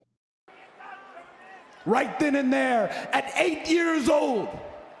Right then and there, at 8 years old,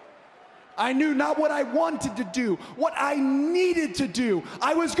 I knew not what I wanted to do, what I needed to do.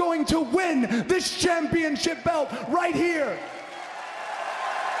 I was going to win this championship belt right here.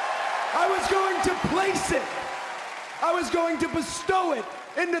 I was going to place it. I was going to bestow it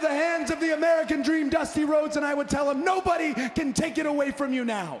into the hands of the American Dream, Dusty Rhodes, and I would tell him, nobody can take it away from you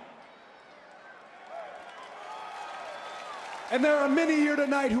now. And there are many here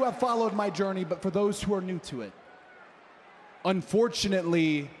tonight who have followed my journey, but for those who are new to it,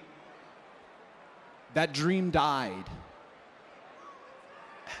 unfortunately, that dream died.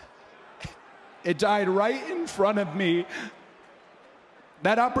 It died right in front of me.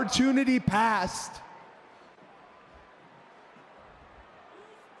 That opportunity passed.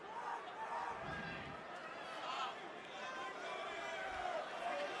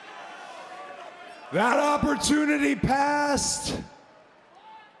 That opportunity passed,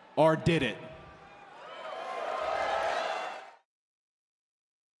 or did it?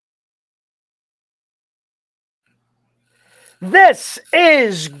 This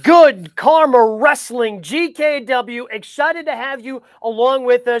is Good Karma Wrestling, GKW. Excited to have you along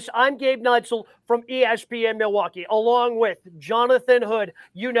with us. I'm Gabe Neitzel from ESPN Milwaukee, along with Jonathan Hood.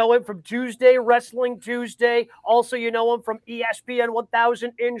 You know him from Tuesday Wrestling Tuesday. Also, you know him from ESPN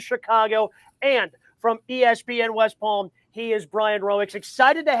 1000 in Chicago and from ESPN West Palm. He is Brian Rowicks.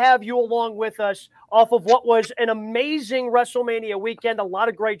 Excited to have you along with us off of what was an amazing WrestleMania weekend. A lot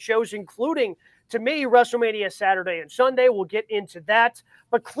of great shows, including, to me, WrestleMania Saturday and Sunday. We'll get into that.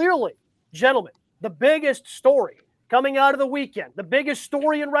 But clearly, gentlemen, the biggest story coming out of the weekend, the biggest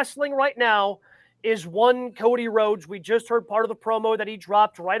story in wrestling right now is one Cody Rhodes. We just heard part of the promo that he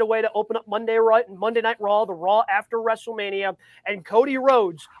dropped right away to open up Monday Night Raw, the Raw after WrestleMania. And Cody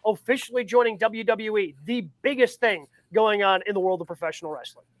Rhodes officially joining WWE, the biggest thing going on in the world of professional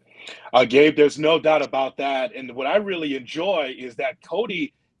wrestling. Gabe, there's no doubt about that. And what I really enjoy is that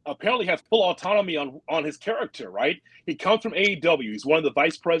Cody apparently has full autonomy on his character, right? He comes from AEW. He's one of the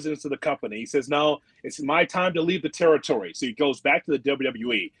vice presidents of the company. He says, no, it's my time to leave the territory. So he goes back to the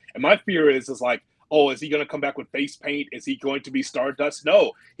WWE. And my fear is like, oh, is he going to come back with face paint? Is he going to be Stardust?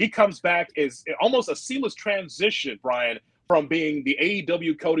 No, he comes back as almost a seamless transition, Brian, from being the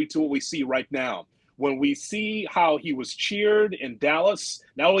AEW Cody to what we see right now. When we see how he was cheered in Dallas,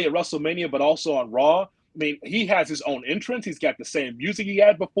 not only at WrestleMania, but also on Raw, I mean, he has his own entrance. He's got the same music he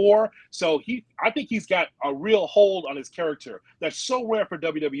had before. So I think he's got a real hold on his character. That's so rare for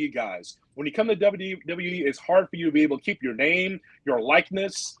WWE guys. When you come to WWE, it's hard for you to be able to keep your name, your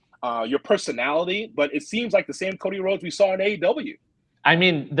likeness, your personality. But it seems like the same Cody Rhodes we saw in AEW. I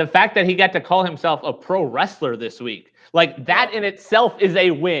mean, the fact that he got to call himself a pro wrestler this week, like that in itself is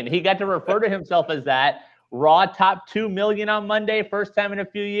a win. He got to refer to himself as that. Raw top 2 million on Monday, first time in a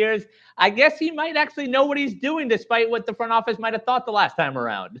few years. I guess he might actually know what he's doing, despite what the front office might have thought the last time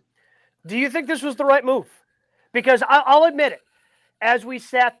around. Do you think this was the right move? Because I'll admit it, as we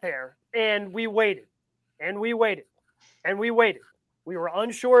sat there and we waited and we waited and we waited, we were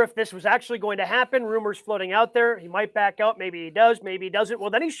unsure if this was actually going to happen. Rumors floating out there. He might back out. Maybe he does. Maybe he doesn't. Well,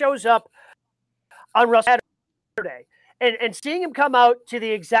 then he shows up on Saturday. And seeing him come out to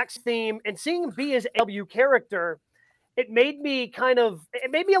the exact theme and seeing him be his AEW character, it made me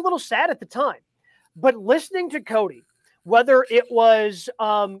a little sad at the time. But listening to Cody, whether it was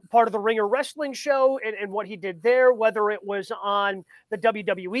part of the Ringer Wrestling show and what he did there, whether it was on the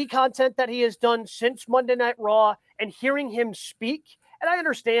WWE content that he has done since Monday Night Raw, and hearing him speak, and I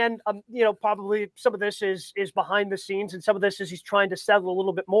understand, probably some of this is behind the scenes and some of this is he's trying to settle a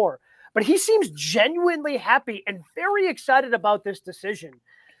little bit more. But he seems genuinely happy and very excited about this decision.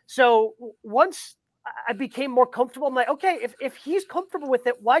 So once I became more comfortable, I'm like, okay, if he's comfortable with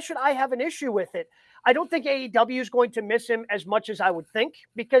it, why should I have an issue with it? I don't think AEW is going to miss him as much as I would think,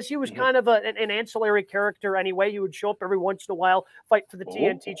 because he was kind of an ancillary character anyway. He would show up every once in a while, fight for the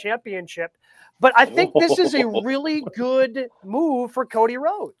TNT Championship. But I think this is a really good move for Cody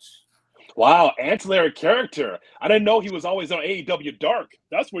Rhodes. Wow, ancillary character. I didn't know he was always on AEW Dark.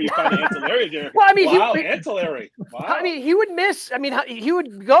 That's where you find ancillary there. Well, I mean, ancillary. Wow. I mean, he would miss. I mean, he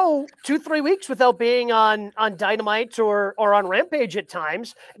would go 2-3 weeks without being on Dynamite or on Rampage at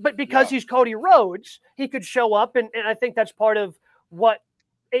times. But because he's Cody Rhodes, he could show up, and I think that's part of what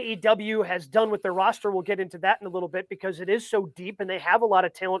AEW has done with their roster. We'll get into that in a little bit, because it is so deep and they have a lot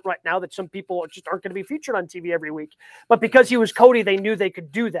of talent right now that some people just aren't going to be featured on TV every week. But because he was Cody, they knew they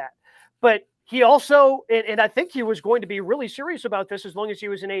could do that. But He also, and I think he was going to be really serious about this as long as he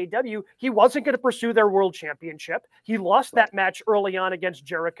was in AEW, he wasn't going to pursue their world championship. He lost that match early on against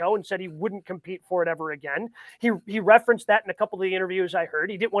Jericho and said he wouldn't compete for it ever again. He referenced that in a couple of the interviews I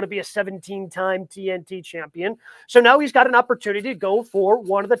heard. He didn't want to be a 17-time TNT champion. So now he's got an opportunity to go for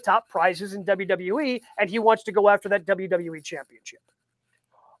one of the top prizes in WWE, and he wants to go after that WWE championship.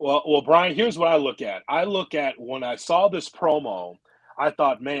 Well, Brian, here's what I look at. I look at when I saw this promo, I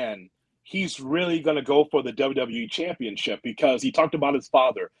thought, man, he's really going to go for the WWE Championship because he talked about his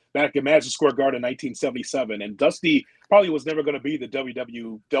father back in Madison Square Garden in 1977. And Dusty probably was never going to be the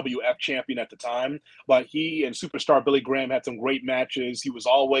WWF champion at the time, but he and superstar Billy Graham had some great matches. He was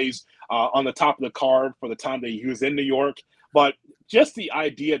always on the top of the card for the time that he was in New York. But just the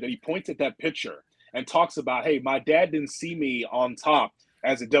idea that he points at that picture and talks about, hey, my dad didn't see me on top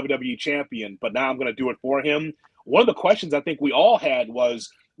as a WWE champion, but now I'm going to do it for him. One of the questions I think we all had was,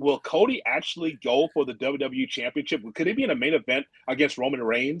 will Cody actually go for the WWE Championship? Could it be in a main event against Roman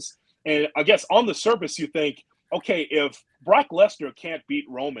Reigns? And I guess on the surface, you think, okay, if Brock Lesnar can't beat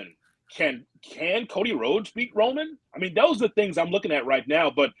Roman, can Cody Rhodes beat Roman? I mean, those are the things I'm looking at right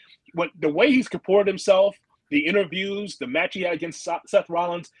now. But the way he's comported himself, the interviews, the match he had against Seth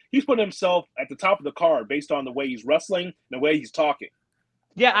Rollins, he's put himself at the top of the card based on the way he's wrestling and the way he's talking.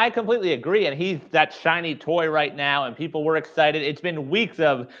 Yeah, I completely agree. And he's that shiny toy right now, and people were excited. It's been weeks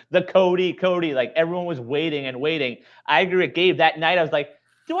of the Cody. Like everyone was waiting and waiting. I agree with Gabe that night. I was like,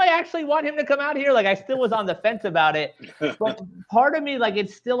 do I actually want him to come out here? Like I still was on the fence about it. But part of me, like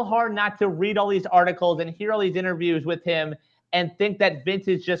it's still hard not to read all these articles and hear all these interviews with him and think that Vince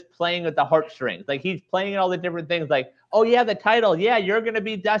is just playing with the heartstrings. Like he's playing all the different things like, oh yeah, the title. Yeah, you're going to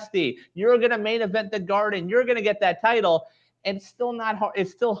be Dusty. You're going to main event the Garden. You're going to get that title. And still not hard.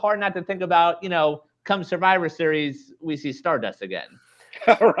 It's still hard not to think about, come Survivor Series, we see Stardust again.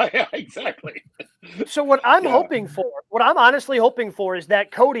 Right, exactly. So what I'm honestly hoping for is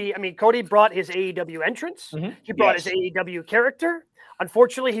that Cody brought his AEW entrance. Mm-hmm. He brought his AEW character.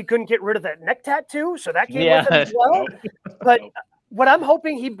 Unfortunately, he couldn't get rid of that neck tattoo, so that came with him as well. But what I'm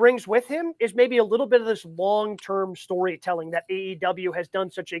hoping he brings with him is maybe a little bit of this long-term storytelling that AEW has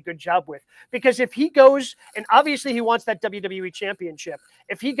done such a good job with. Because if he goes, and obviously he wants that WWE Championship,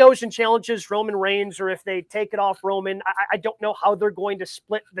 if he goes and challenges Roman Reigns, or if they take it off Roman, I don't know how they're going to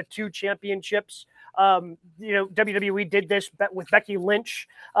split the two championships. WWE did this with Becky Lynch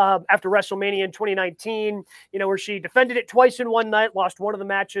after WrestleMania in 2019, where she defended it twice in one night, lost one of the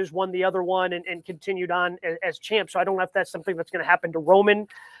matches, won the other one, and continued on as champ. So I don't know if that's something that's going to happen to Roman,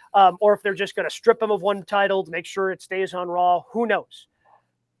 or if they're just going to strip him of one title to make sure it stays on Raw. Who knows?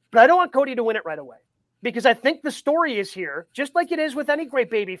 But I don't want Cody to win it right away, because I think the story is here, just like it is with any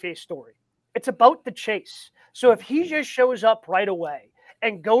great babyface story. It's about the chase. So if he just shows up right away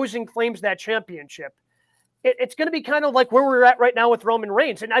and goes and claims that championship, it's going to be kind of like where we're at right now with Roman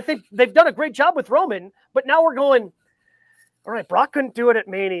Reigns. And I think they've done a great job with Roman, but now we're going, all right, Brock couldn't do it at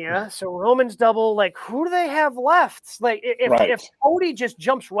Mania, so Roman's double. Like, who do they have left? Like, if Cody just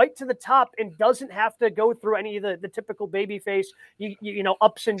jumps right to the top and doesn't have to go through any of the typical babyface,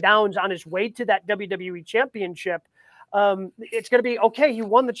 ups and downs on his way to that WWE Championship, it's going to be, okay, he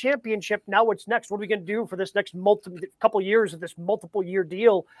won the championship. Now what's next? What are we going to do for this next couple years of this multiple year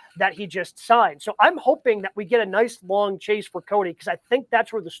deal that he just signed? So I'm hoping that we get a nice long chase for Cody, because I think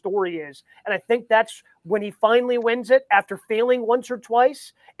that's where the story is. And I think that's when he finally wins it after failing once or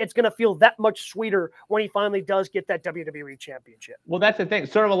twice. It's going to feel that much sweeter when he finally does get that WWE championship. Well, that's the thing.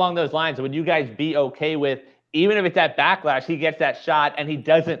 Sort of along those lines, would you guys be okay with, even if it's at Backlash, he gets that shot and he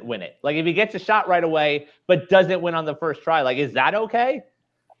doesn't win it? Like if he gets a shot right away, but doesn't win on the first try, like, is that okay?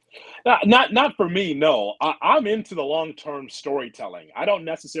 Not for me, no. I'm into the long-term storytelling. I don't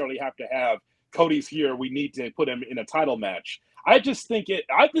necessarily have to have Cody's here. We need to put him in a title match. I just think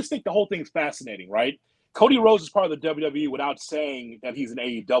the whole thing's fascinating, right? Cody Rhodes is part of the WWE without saying that he's an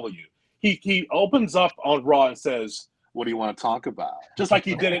AEW. He opens up on Raw and says, what do you want to talk about? Just like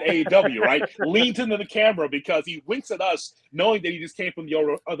he did at AEW, right? Leans into the camera because he winks at us knowing that he just came from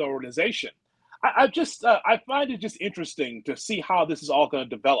the other organization. I find it just interesting to see how this is all going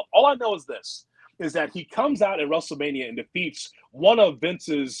to develop. All I know is this, is that he comes out at WrestleMania and defeats one of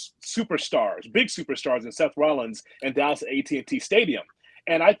Vince's superstars, big superstars in Seth Rollins and Dallas at AT&T Stadium.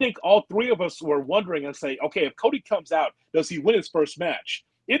 And I think all three of us were wondering and say, okay, if Cody comes out, does he win his first match?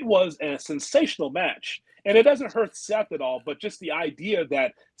 It was a sensational match. And it doesn't hurt Seth at all, but just the idea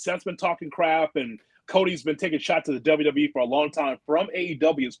that Seth's been talking crap and Cody's been taking shots to the WWE for a long time from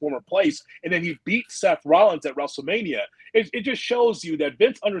AEW, his former place, and then he beat Seth Rollins at WrestleMania. It just shows you that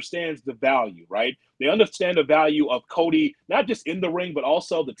Vince understands the value, right? They understand the value of Cody, not just in the ring, but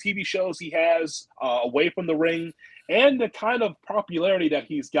also the TV shows he has away from the ring and the kind of popularity that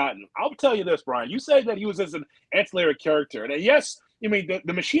he's gotten. I'll tell you this, Brian. You say that he was as an ancillary character. And yes, I mean,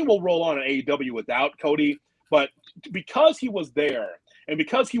 the machine will roll on in AEW without Cody, but because he was there and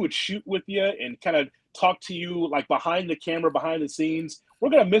because he would shoot with you and kind of talk to you like behind the camera, behind the scenes, we're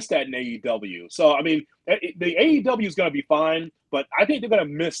going to miss that in AEW. So, I mean, the AEW is going to be fine, but I think they're going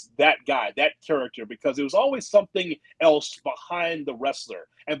to miss that guy, that character, because there was always something else behind the wrestler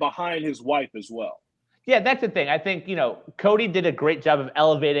and behind his wife as well. Yeah, that's the thing. I think, Cody did a great job of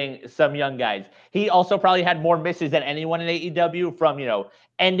elevating some young guys. He also probably had more misses than anyone in AEW, from,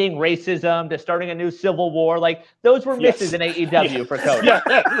 ending racism to starting a new civil war. Like, those were misses in AEW for Cody.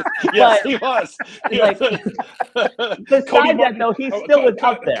 Yes, he was. Besides that, though, he still was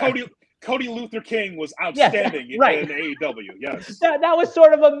up there. Cody Luther King was outstanding in AEW. Yes, that was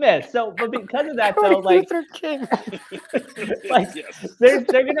sort of a miss. So, but because of that, though, Luther King,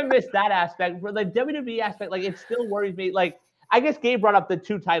 they're gonna miss that aspect. For the WWE aspect, it still worries me. I guess Gabe brought up the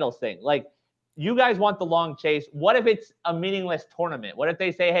 2 titles thing. You guys want the long chase. What if it's a meaningless tournament? What if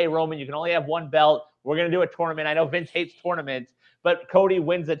they say, hey, Roman, you can only have 1 belt. We're gonna do a tournament. I know Vince hates tournaments, but Cody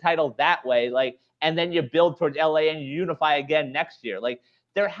wins the title that way. And then you build towards LA and you unify again next year.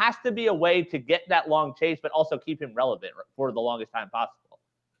 There has to be a way to get that long chase, but also keep him relevant for the longest time possible.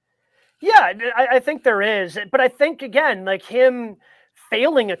 Yeah, I think there is. But I think, again, him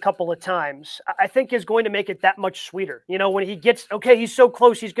failing a couple of times, I think is going to make it that much sweeter. When he gets, okay, he's so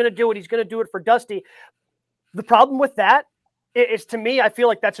close, he's going to do it. He's going to do it for Dusty. The problem with that is, to me, I feel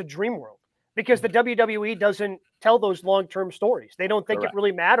like that's a dream world, because the WWE doesn't tell those long-term stories. They don't think it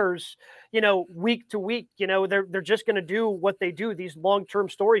really matters, week to week. They're just going to do what they do. These long-term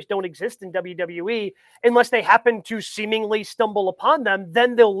stories don't exist in WWE unless they happen to seemingly stumble upon them.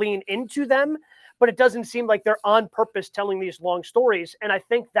 Then they'll lean into them. But it doesn't seem like they're on purpose telling these long stories. And I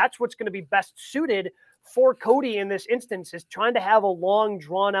think that's what's going to be best suited for Cody in this instance, is trying to have a long,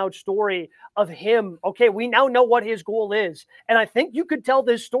 drawn-out story of him. Okay, we now know what his goal is. And I think you could tell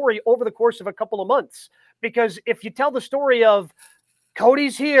this story over the course of a couple of months. Because if you tell the story of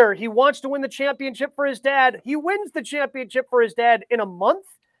Cody's here, he wants to win the championship for his dad, he wins the championship for his dad in a month,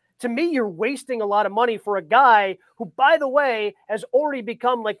 to me, you're wasting a lot of money for a guy who, by the way, has already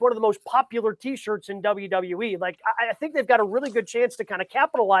become one of the most popular T-shirts in WWE. I think they've got a really good chance to kind of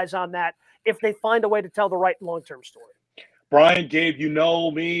capitalize on that if they find a way to tell the right long-term story. Brian, Gabe, you know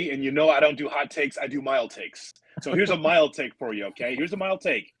me, and I don't do hot takes. I do mild takes. So here's a mild take for you, okay? Here's a mild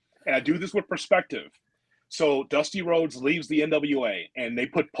take. And I do this with perspective. So Dusty Rhodes leaves the NWA, and they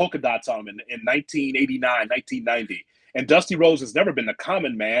put polka dots on him in 1989, 1990. And Dusty Rhodes has never been a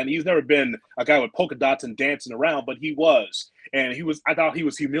common man. He's never been a guy with polka dots and dancing around, but he was. And I thought he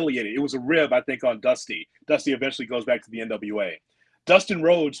was humiliated. It was a rib, I think, on Dusty. Dusty eventually goes back to the NWA. Dustin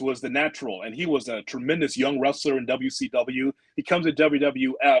Rhodes was the natural, and he was a tremendous young wrestler in WCW. He comes to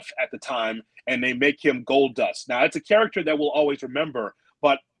WWF at the time, and they make him Goldust. Now, it's a character that we'll always remember,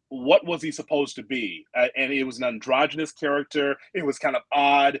 but what was he supposed to be? And it was an androgynous character. It was kind of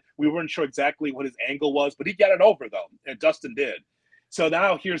odd. We weren't sure exactly what his angle was, but he got it over, though, and Dustin did. So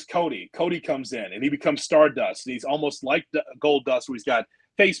now here's Cody. Cody comes in, and he becomes Stardust. And he's almost like Goldust, where he's got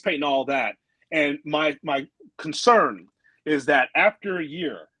face paint and all that. And my concern is that after a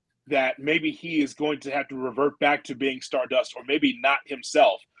year, that maybe he is going to have to revert back to being Stardust, or maybe not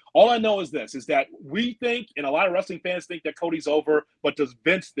himself. All I know is this, is that we think, and a lot of wrestling fans think, that Cody's over, but does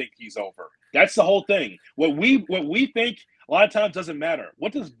Vince think he's over? That's the whole thing. What we think a lot of times doesn't matter.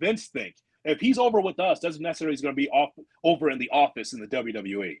 What does Vince think? If he's over with us, doesn't necessarily he's going to be over in the office in the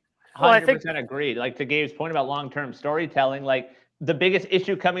WWE. 100% agreed. To Gabe's point about long-term storytelling, the biggest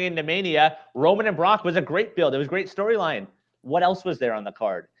issue coming into Mania, Roman and Brock was a great build. It was a great storyline. What else was there on the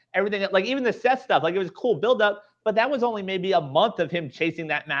card? Everything, even the Seth stuff, it was a cool build-up. But that was only maybe a month of him chasing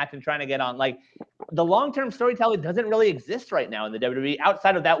that match and trying to get on. The long-term storytelling doesn't really exist right now in the WWE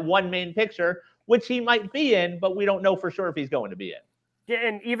outside of that one main picture, which he might be in, but we don't know for sure if he's going to be in. Yeah,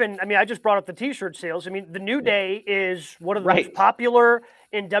 and even, I just brought up the T-shirt sales. The New Day is one of the most popular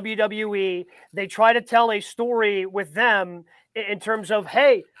in WWE. They try to tell a story with them in terms of,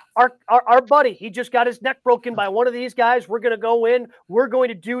 hey, our buddy, he just got his neck broken by one of these guys. We're going to go in. We're going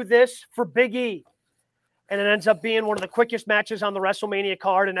to do this for Big E. And it ends up being one of the quickest matches on the WrestleMania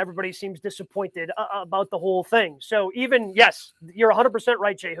card, and everybody seems disappointed about the whole thing. So even, yes, you're 100%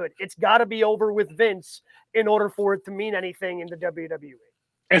 right, Jay Hood. It's got to be over with Vince in order for it to mean anything in the WWE.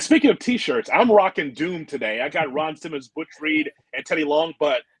 And speaking of T-shirts, I'm rocking Doom today. I got Ron Simmons, Butch Reed, and Teddy Long.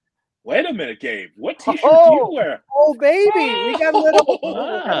 But wait a minute, Gabe. What T-shirt do you wear? Oh, baby. We got a little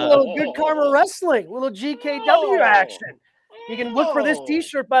Oh. Good Karma Wrestling, little GKW action. You can look for this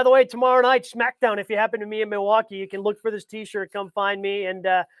T-shirt, by the way, tomorrow night, SmackDown. If you happen to be in Milwaukee, you can look for this T-shirt. Come find me and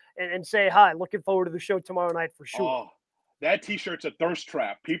say hi. Looking forward to the show tomorrow night for sure. Oh, that T-shirt's a thirst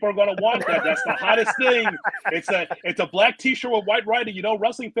trap. People are going to want that. That's the hottest thing. It's a black T-shirt with white writing. You know,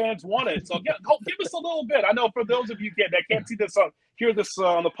 wrestling fans want it. So give us a little bit. I know for those of you that can't see this hear this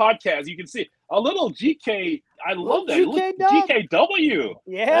on the podcast, you can see a little GK. I love that. GKW.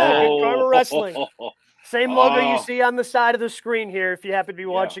 Yeah, Good Karma Wrestling. Same logo you see on the side of the screen here if you happen to be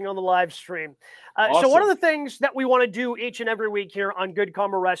watching on the live stream. Awesome. So one of the things that we want to do each and every week here on Good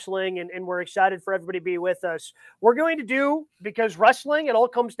Karma Wrestling, and we're excited for everybody to be with us, we're going to do, because wrestling, it all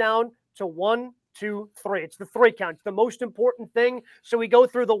comes down to 1, 2, 3. It's the 3 count. It's the most important thing. So we go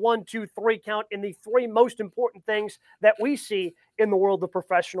through the 1, 2, 3 count in the 3 most important things that we see in the world of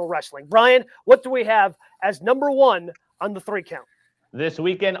professional wrestling. Brian, what do we have as number 1 on the 3 count? This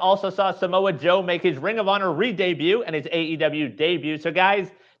weekend also saw Samoa Joe make his Ring of Honor re-debut and his AEW debut. So,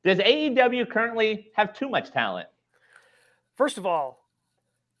 guys, does AEW currently have too much talent? First of all,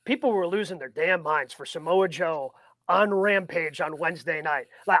 people were losing their damn minds for Samoa Joe on Rampage on Wednesday night.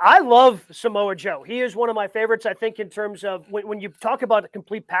 Like, I love Samoa Joe. He is one of my favorites, I think, in terms of when you talk about a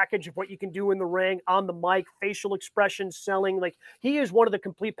complete package of what you can do in the ring, on the mic, facial expressions, selling. Like, he is one of the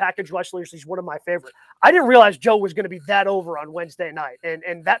complete package wrestlers. He's one of my favorite. I didn't realize Joe was going to be that over on Wednesday night,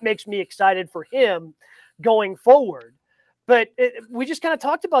 and that makes me excited for him going forward. But we just kind of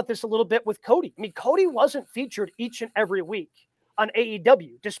talked about this a little bit with Cody. I mean, Cody wasn't featured each and every week on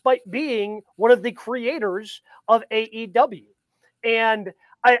AEW, despite being one of the creators of AEW. And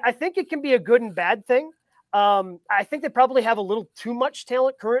I think it can be a good and bad thing. I think they probably have a little too much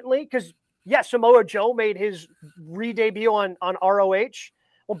talent currently because, Samoa Joe made his re-debut on ROH.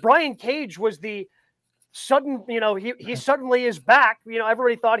 Well, Brian Cage was the sudden, he suddenly is back.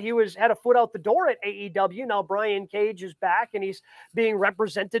 Everybody thought he had a foot out the door at AEW. Now Brian Cage is back and he's being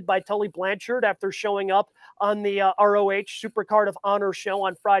represented by Tully Blanchard after showing up on the ROH Supercard of Honor show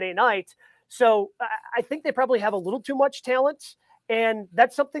on Friday night. So I think they probably have a little too much talent. And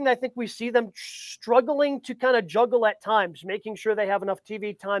that's something that I think we see them struggling to kind of juggle at times, making sure they have enough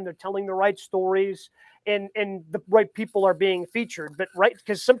TV time. They're telling the right stories and the right people are being featured. But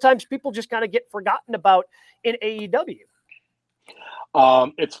because sometimes people just kind of get forgotten about in AEW.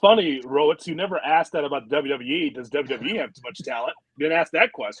 It's funny, Rowitz, you never asked that about WWE. Does WWE have too much talent? You didn't ask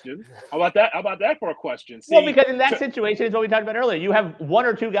that question. How about that for a question? See, well, because in that situation is what we talked about earlier. You have 1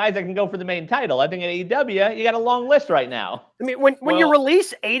 or 2 guys that can go for the main title. I think at AEW, you got a long list right now. I mean, when you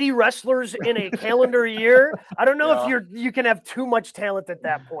release 80 wrestlers in a calendar year, I don't know if you can have too much talent at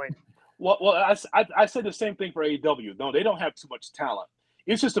that point. Well, I said the same thing for AEW. No, they don't have too much talent.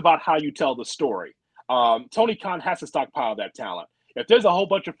 It's just about how you tell the story. Tony Khan has to stockpile that talent. If there's a whole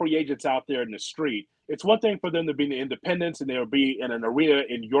bunch of free agents out there in the street, it's one thing for them to be in the independents and they'll be in an arena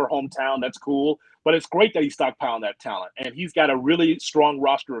in your hometown. That's cool. But it's great that he's stockpiling that talent. And he's got a really strong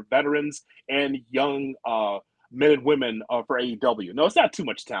roster of veterans and young men and women for AEW. No, it's not too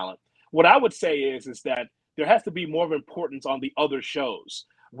much talent. What I would say is that there has to be more of importance on the other shows.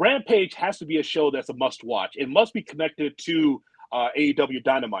 Rampage has to be a show that's a must-watch. It must be connected to AEW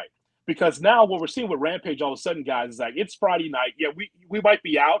Dynamite. Because now what we're seeing with Rampage all of a sudden, guys, is like it's Friday night. Yeah, we might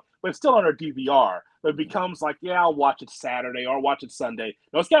be out, but it's still on our DVR. But it becomes like, I'll watch it Saturday or watch it Sunday.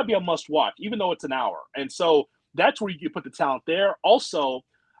 No, it's got to be a must-watch, even though it's an hour. And so that's where you can put the talent there. Also,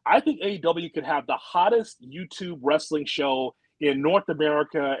 I think AEW could have the hottest YouTube wrestling show in North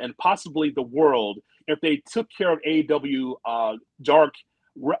America and possibly the world if they took care of AEW Dark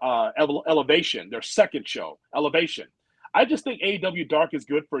Elevation, their second show, Elevation. I just think AEW Dark is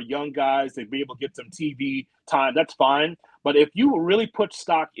good for young guys. They'd be able to get some TV time. That's fine. But if you really put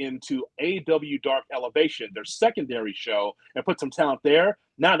stock into AEW Dark Elevation, their secondary show, and put some talent there,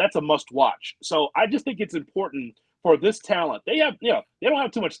 now that's a must watch. So I just think it's important for this talent. They don't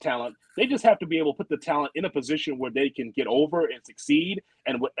have too much talent. They just have to be able to put the talent in a position where they can get over and succeed.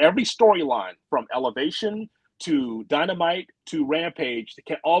 And with every storyline from Elevation to Dynamite to Rampage, they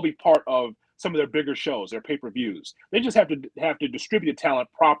can all be part of some of their bigger shows, their pay-per-views. They just have to distribute the talent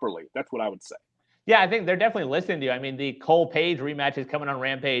properly. That's what I would say. Yeah, I think they're definitely listening to you. I mean, the Cole Page rematch is coming on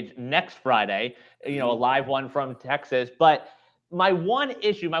Rampage next Friday, a live one from Texas. But my one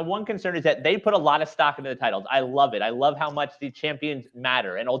concern is that they put a lot of stock into the titles. I love it. I love how much the champions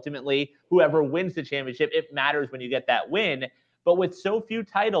matter. And ultimately, whoever wins the championship, it matters when you get that win. But with so few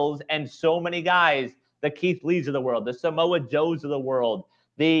titles and so many guys, the Keith Lees of the world, the Samoa Joes of the world,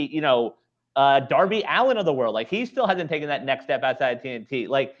 the, Darby Allin of the world. Like, he still hasn't taken that next step outside of TNT.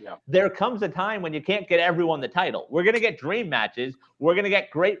 Like, there comes a time when you can't get everyone the title. We're going to get dream matches. We're going to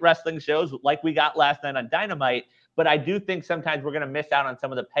get great wrestling shows like we got last night on Dynamite. But I do think sometimes we're going to miss out on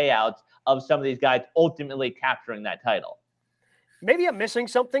some of the payouts of some of these guys ultimately capturing that title. Maybe I'm missing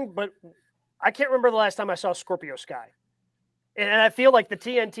something, but I can't remember the last time I saw Scorpio Sky. And I feel like the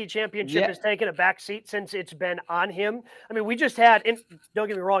TNT Championship has taken a back seat since it's been on him. I mean, we just had, and don't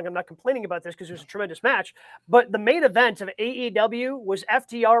get me wrong, I'm not complaining about this because it was a tremendous match, but the main event of AEW was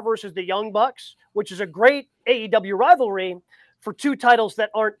FTR versus the Young Bucks, which is a great AEW rivalry for two titles that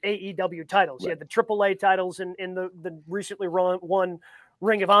aren't AEW titles. Right. You had the AAA titles and the recently won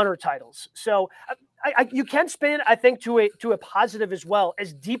Ring of Honor titles. So you can spin it, I think, to a positive as well.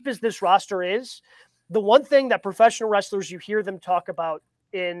 As deep as this roster is, the one thing that professional wrestlers, you hear them talk about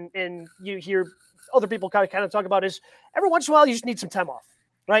and you hear other people kind of talk about is every once in a while you just need some time off,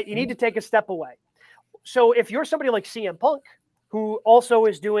 right? You need to take a step away. So if you're somebody like CM Punk, who also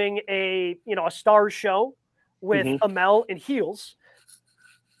is doing a Stars show with Amel and Heels,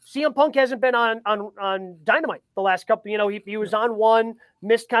 CM Punk hasn't been on Dynamite the last couple. He was on one,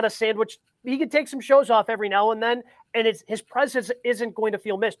 missed kind of sandwich. He can take some shows off every now and then, and his presence isn't going to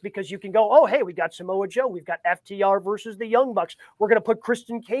feel missed because you can go, oh, hey, we got Samoa Joe. We've got FTR versus the Young Bucks. We're going to put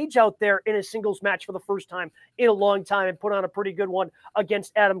Christian Cage out there in a singles match for the first time in a long time and put on a pretty good one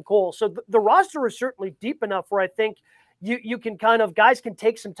against Adam Cole. So the roster is certainly deep enough where I think you can guys can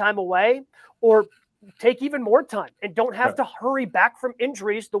take some time away or take even more time and don't have to hurry back from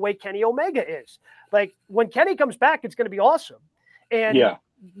injuries the way Kenny Omega is. Like, when Kenny comes back, it's going to be awesome. And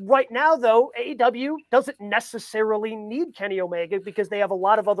right now, though, AEW doesn't necessarily need Kenny Omega because they have a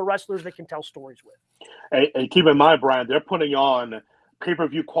lot of other wrestlers they can tell stories with. And keep in mind, Brian, they're putting on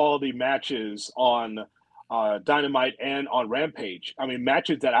pay-per-view quality matches on Dynamite and on Rampage. I mean,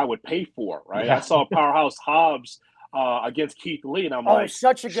 matches that I would pay for, right? Yeah. I saw Powerhouse Hobbs against Keith Lee, and I'm like,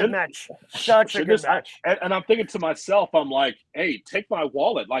 such a good match. Such a good match. And I'm thinking to myself, I'm like, hey, take my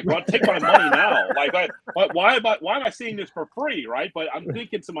wallet. Like, take my money now. Like, why am I seeing this for free, right? But I'm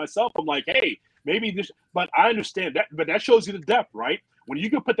thinking to myself, I'm like, hey, maybe this. But I understand that. But that shows you the depth, right? When you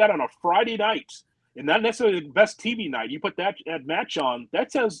can put that on a Friday night, and not necessarily the best TV night, you put that match on. That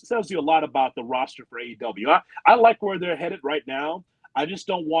tells you a lot about the roster for AEW. I like where they're headed right now. I just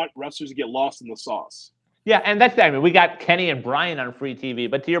don't want wrestlers to get lost in the sauce. Yeah, and that's that. I mean, we got Kenny and Brian on free TV,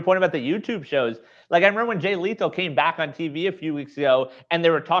 but to your point about the YouTube shows, like, I remember when Jay Lethal came back on TV a few weeks ago, and they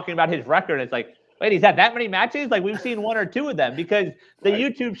were talking about his record. It's like, wait, he's had that many matches? Like, we've seen one or two of them, because the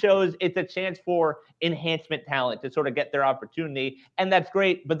YouTube shows, it's a chance for enhancement talent to sort of get their opportunity, and that's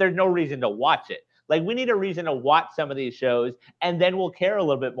great, but there's no reason to watch it. Like, we need a reason to watch some of these shows, and then we'll care a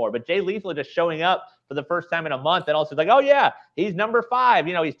little bit more. But Jay Lethal just showing up for the first time in a month, and also like, oh yeah, he's number 5.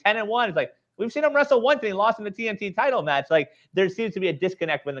 He's 10-1. It's like, we've seen him wrestle once and he lost in the TNT title match. Like, there seems to be a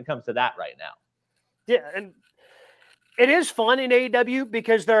disconnect when it comes to that right now. Yeah, and it is fun in AEW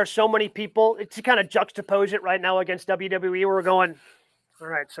because there are so many people. To kind of juxtapose it right now against WWE, we're going, all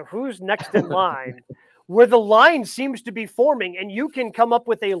right, so who's next in line? Where the line seems to be forming, and you can come up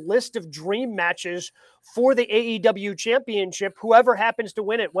with a list of dream matches for the AEW Championship, whoever happens to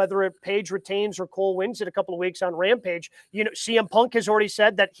win it, whether Page retains or Cole wins it a couple of weeks on Rampage. CM Punk has already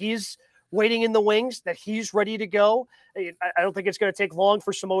said that he's waiting in the wings, that he's ready to go. I don't think it's going to take long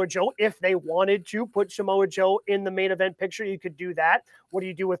for Samoa Joe. If they wanted to put Samoa Joe in the main event picture, you could do that. What do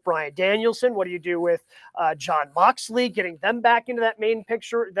you do with Bryan Danielson? What do you do with Jon Moxley, getting them back into that main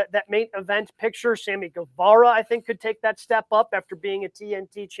picture, that main event picture? Sammy Guevara, I think, could take that step up after being a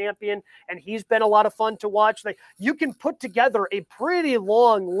TNT champion, and he's been a lot of fun to watch. Like, you can put together a pretty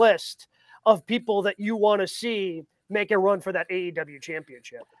long list of people that you want to see make a run for that AEW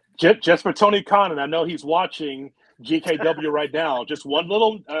championship. Just for Tony Khan, and I know he's watching GKW right now, just one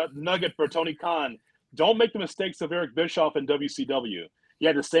little nugget for Tony Khan. Don't make the mistakes of Eric Bischoff in WCW. He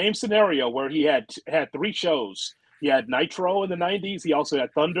had the same scenario where he had 3 shows. He had Nitro in the 90s. He also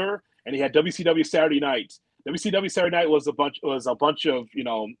had Thunder, and he had WCW Saturday Night. WCW Saturday Night was a bunch of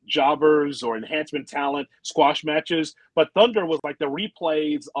jobbers or enhancement talent, squash matches. But Thunder was like the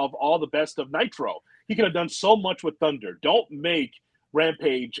replays of all the best of Nitro. He could have done so much with Thunder. Don't make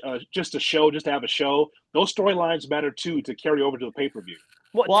Rampage just a show, just to have a show. Those storylines matter too to carry over to the pay-per-view.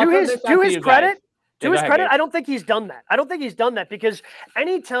 Well, to his credit, I don't think he's done that. I don't think he's done that because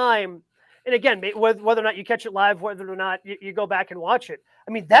anytime, and again, whether or not you catch it live, whether or not you go back and watch it,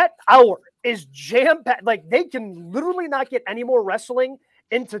 I mean, that hour is jam-packed. Like, they can literally not get any more wrestling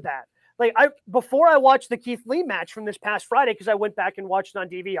into that. Like, before I watched the Keith Lee match from this past Friday, because I went back and watched it on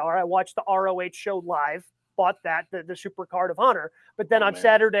DVR, I watched the ROH show live bought the Super Card of Honor. But then on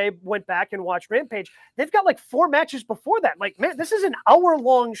Saturday, went back and watched Rampage. They've got like 4 matches before that. Like, man, this is an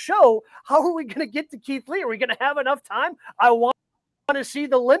hour-long show. How are we going to get to Keith Lee? Are we going to have enough time? I want to see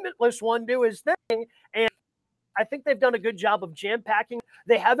the Limitless one do his thing. And I think they've done a good job of jam-packing.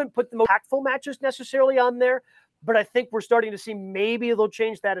 They haven't put the most impactful matches necessarily on there, but I think we're starting to see maybe they'll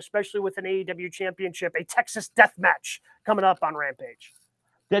change that, especially with an AEW championship, a Texas death match coming up on Rampage.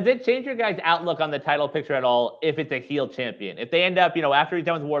 Does it change your guys' outlook on the title picture at all if it's a heel champion? If they end up, after he's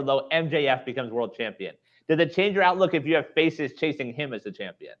done with Wardlow, MJF becomes world champion. Does it change your outlook if you have faces chasing him as a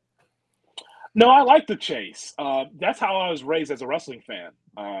champion? No, I like the chase. That's how I was raised as a wrestling fan.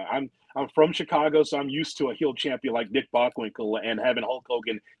 I'm from Chicago, so I'm used to a heel champion like Nick Bockwinkel and having Hulk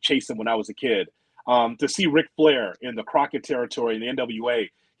Hogan chase him when I was a kid. To see Ric Flair in the Crockett territory in the NWA,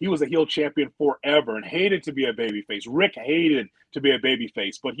 he was a heel champion forever and hated to be a babyface. Rick hated to be a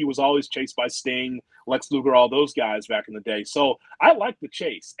babyface, but he was always chased by Sting, Lex Luger, all those guys back in the day. So I like the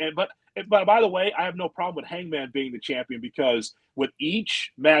chase. But by the way, I have no problem with Hangman being the champion because with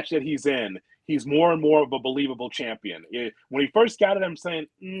each match that he's in, he's more and more of a believable champion. When he first got it, I'm saying,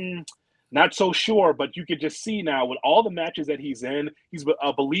 not so sure, but you could just see now with all the matches that he's in, he's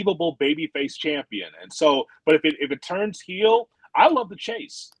a believable babyface champion. And so, but if it turns heel, I love the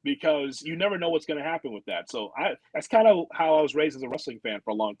chase because you never know what's going to happen with that. So that's kind of how I was raised as a wrestling fan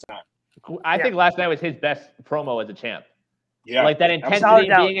for a long time. I think last night was his best promo as a champ. Yeah, like that intensity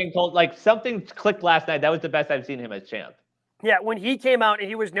being in cold, like something clicked last night. That was the best I've seen him as champ. Yeah, when he came out and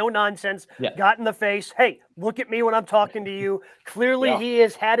he was no nonsense, got in the face. Hey, look at me when I'm talking to you. Clearly, he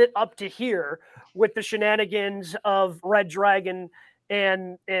has had it up to here with the shenanigans of Red Dragon,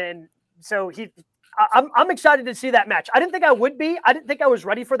 and so I'm excited to see that match. I didn't think I would be. I didn't think I was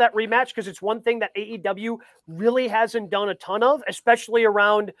ready for that rematch because it's one thing that AEW really hasn't done a ton of, especially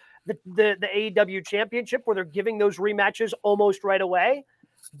around the AEW Championship, where they're giving those rematches almost right away.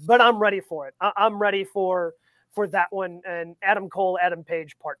 But I'm ready for it. I'm ready for that one, and Adam Cole, Adam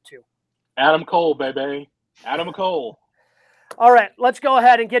Page, part 2. Adam Cole, baby. Adam Cole. All right, let's go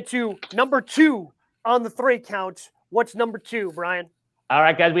ahead and get to number 2 on the 3 count. What's number 2, Brian? All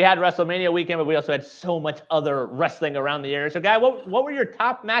right, guys, we had WrestleMania weekend, but we also had so much other wrestling around the area. So, guys, what were your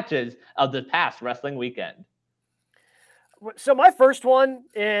top matches of the past wrestling weekend? So my first one,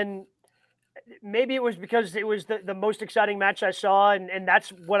 and maybe it was because it was the most exciting match I saw, and that's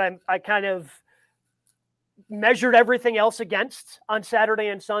what I kind of measured everything else against on Saturday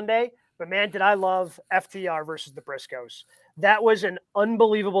and Sunday. But man, did I love FTR versus the Briscoes. That was an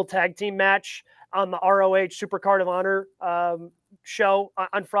unbelievable tag team match on the ROH Super Card of Honor show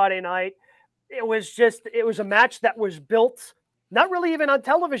on Friday night. It was a match that was built not really even on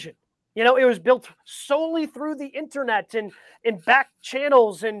television. It was built solely through the internet and in back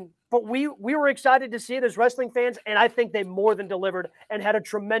channels. But we were excited to see it as wrestling fans, and I think they more than delivered and had a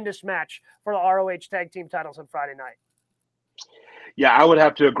tremendous match for the ROH tag team titles on Friday night. Yeah, I would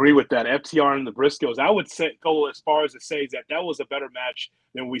have to agree with that. FTR and the Briscoes, I would go as far as to say that was a better match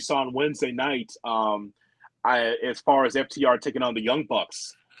than we saw on Wednesday night. As far as FTR taking on the Young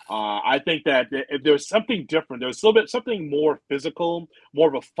Bucks. I think that if there's something different, there's a little bit something more physical, more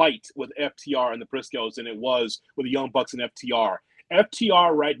of a fight with FTR and the Briscoes than it was with the Young Bucks and FTR.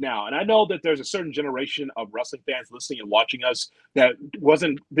 FTR right now, and I know that there's a certain generation of wrestling fans listening and watching us that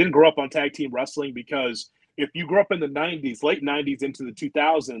didn't grow up on tag team wrestling, because if you grew up in the 90s, late 90s into the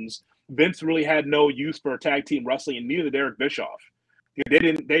 2000s, Vince really had no use for tag team wrestling, and neither did Eric Bischoff.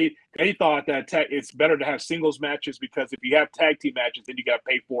 They thought that it's better to have singles matches, because if you have tag team matches, then you got to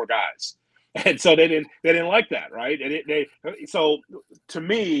pay 4 guys, and so they didn't like that, right? And so to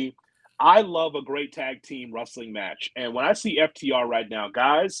me, I love a great tag team wrestling match, and when I see FTR right now,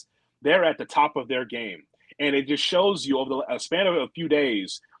 guys, they're at the top of their game, and it just shows you over the span of a few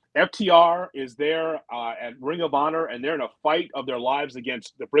days. FTR is there at Ring of Honor, and they're in a fight of their lives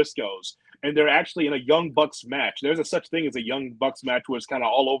against the Briscoes. And they're actually in a Young Bucks match. There's a such thing as a Young Bucks match where it's kind of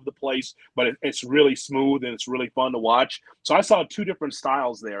all over the place, but it's really smooth and it's really fun to watch. So I saw 2 different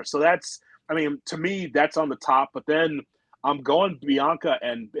styles there. So to me, that's on the top. But then I'm going Bianca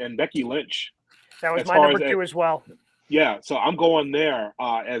and Becky Lynch. That was my number 2 as well. Yeah, so I'm going there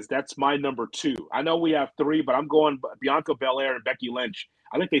as that's my number 2. I know we have 3, but I'm going Bianca Belair and Becky Lynch.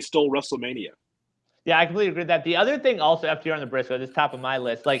 I think they stole WrestleMania. Yeah, I completely agree with that. The other thing also, FTR and the Briscoes, is top of my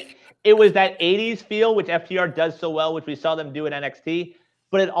list. Like, it was that 80s feel, which FTR does so well, which we saw them do in NXT,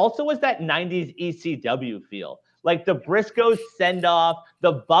 but it also was that 90s ECW feel. Like, the Briscoes send-off,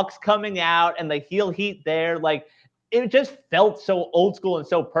 the Bucks coming out, and the heel heat there. Like, it just felt so old school and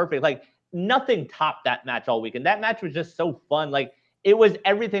so perfect. Like, nothing topped that match all weekend. That match was just so fun. Like, it was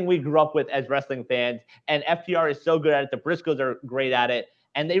everything we grew up with as wrestling fans. And FTR is so good at it. The Briscoes are great at it.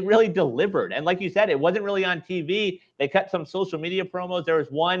 And they really delivered. And like you said, it wasn't really on TV. They cut some social media promos. There was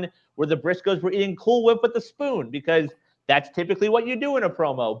one where the Briscoes were eating Cool Whip with a spoon because that's typically what you do in a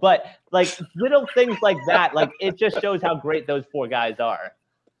promo. But like little things like that, like it just shows how great those four guys are.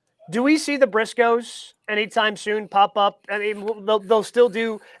 Do we see the Briscoes anytime soon pop up? I mean, they'll still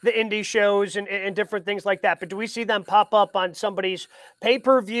do the indie shows and different things like that. But do we see them pop up on somebody's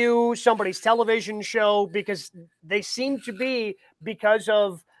pay-per-view, somebody's television show? Because they seem to be, because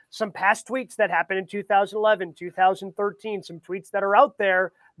of some past tweets that happened in 2011, 2013, some tweets that are out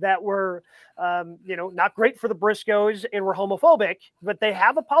there that were, not great for the Briscoes and were homophobic. But they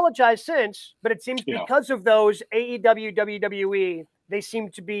have apologized since. But it seems because of those, AEW, WWE, they seem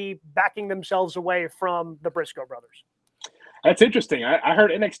to be backing themselves away from the Briscoe brothers. That's interesting. I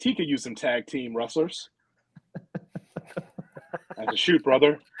heard NXT could use some tag team wrestlers. That's a shoot,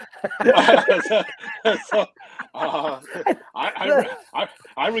 brother. I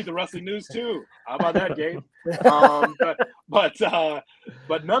read the wrestling news too. How about that, Gabe?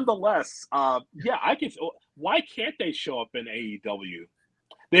 But nonetheless, I can. Why can't they show up in AEW?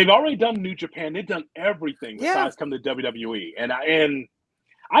 They've already done New Japan. They've done everything besides come to WWE. And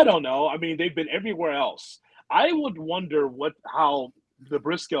I don't know. I mean, they've been everywhere else. I would wonder how the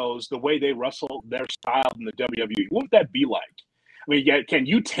Briscoes, the way they wrestle, their style in the WWE, what would that be like? I mean, can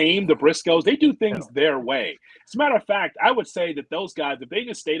you tame the Briscoes? They do things their way. As a matter of fact, I would say that those guys, if they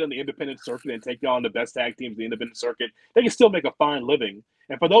just stayed on the independent circuit and take on the best tag teams in the independent circuit, they can still make a fine living.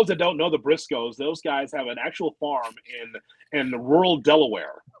 And for those that don't know the Briscoes, those guys have an actual farm in rural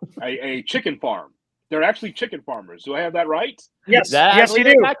Delaware, a chicken farm. They're actually chicken farmers. Do I have that right? Yes, yes, you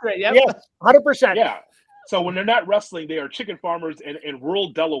do. Accurate. Yep. Yes, 100%. Yeah. So when they're not wrestling, they are chicken farmers in rural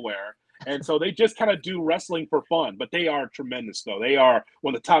Delaware. And so they just kind of do wrestling for fun. But they are tremendous, though. They are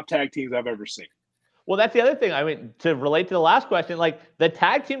one of the top tag teams I've ever seen. Well, that's the other thing. I mean, to relate to the last question, like the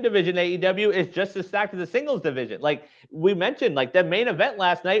tag team division AEW is just as stacked as the singles division. Like we mentioned, like the main event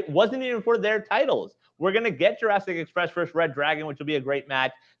last night wasn't even for their titles. We're going to get Jurassic Express versus Red Dragon, which will be a great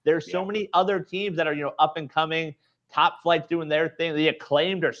match. There's so many other teams that are, up and coming, Top Flight's doing their thing. The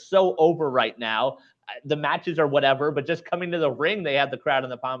Acclaimed are so over right now. The matches are whatever, but just coming to the ring, they have the crowd in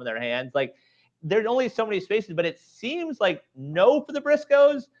the palm of their hands. Like there's only so many spaces, but it seems like no for the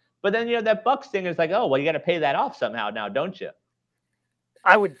Briscoes. But then, that Bucks thing is like, oh, well, you got to pay that off somehow now, don't you?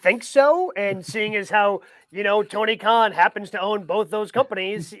 I would think so. And seeing as how, Tony Khan happens to own both those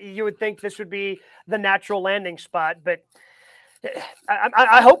companies, you would think this would be the natural landing spot. But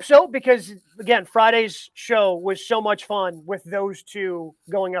I hope so, because, again, Friday's show was so much fun with those two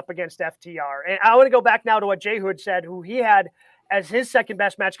going up against FTR. And I want to go back now to what Jay Hood said, who he had as his second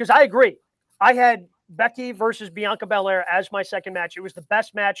best match, because I agree. I had Becky versus Bianca Belair as my second match. It was the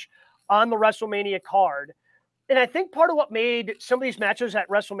best match on the WrestleMania card. And I think part of what made some of these matches at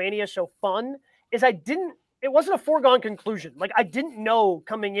WrestleMania so fun is it wasn't a foregone conclusion. Like I didn't know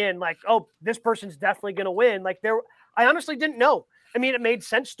coming in, like, oh, this person's definitely going to win. Like I honestly didn't know. I mean, it made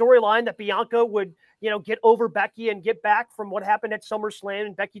sense storyline that Bianca would, get over Becky and get back from what happened at SummerSlam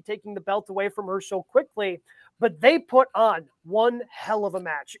and Becky taking the belt away from her so quickly. But they put on one hell of a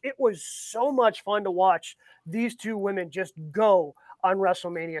match. It was so much fun to watch these two women just go on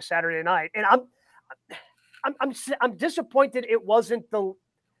WrestleMania Saturday night. And I'm disappointed it wasn't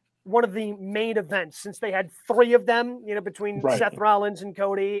one of the main events, since they had three of them, between Seth Rollins and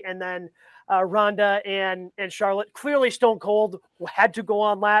Cody, and then Ronda and Charlotte. Clearly Stone Cold had to go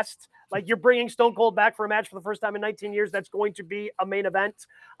on last. Like, you're bringing Stone Cold back for a match for the first time in 19 years. That's going to be a main event.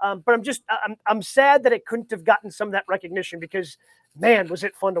 But I'm sad that it couldn't have gotten some of that recognition, because, man, was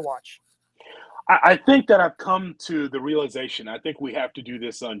it fun to watch. I think that I've come to the realization, I think we have to do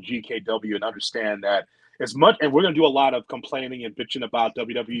this on GKW and understand that as much, and we're going to do a lot of complaining and bitching about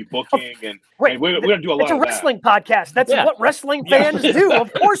WWE booking, and we're going to do a lot of that. It's a wrestling podcast. That's what wrestling fans do.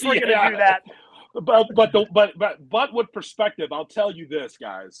 Of course we're going to do that. But with perspective, I'll tell you this,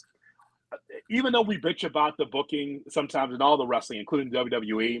 guys. Even though we bitch about the booking sometimes in all the wrestling, including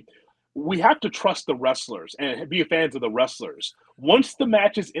WWE, we have to trust the wrestlers and be fans of the wrestlers. Once the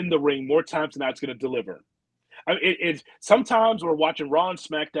match is in the ring, more times than not, it's going to deliver. Sometimes we're watching Raw and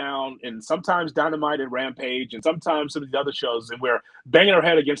SmackDown, and sometimes Dynamite and Rampage, and sometimes some of the other shows, and we're banging our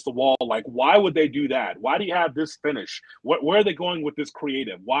head against the wall. Like, why would they do that? Why do you have this finish? Where are they going with this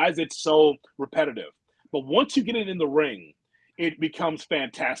creative? Why is it so repetitive? But once you get it in the ring, it becomes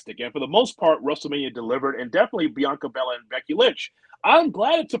fantastic. And for the most part, WrestleMania delivered, and definitely Bianca Belair and Becky Lynch. I'm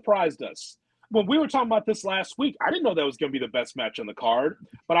glad it surprised us. When we were talking about this last week, I didn't know that was going to be the best match on the card.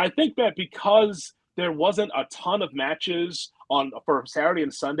 But I think that because there wasn't a ton of matches for Saturday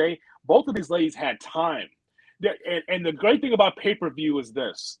and Sunday, both of these ladies had time. And the great thing about pay-per-view is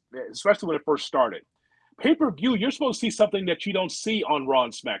this, especially when it first started. Pay-per-view, you're supposed to see something that you don't see on Raw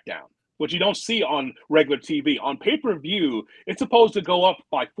and SmackDown, which you don't see on regular TV. On pay-per-view, it's supposed to go up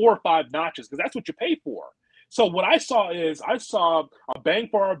by 4 or 5 notches because that's what you pay for. So what I saw a bang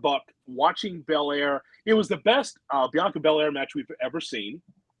for our buck watching Belair. It was the best Bianca Belair match we've ever seen.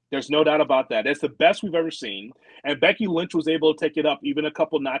 There's no doubt about that. It's the best we've ever seen. And Becky Lynch was able to take it up even a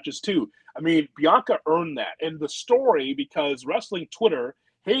couple notches too. I mean, Bianca earned that. And the story, because wrestling Twitter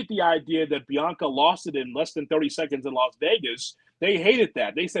hate the idea that Bianca lost it in less than 30 seconds in Las Vegas. They hated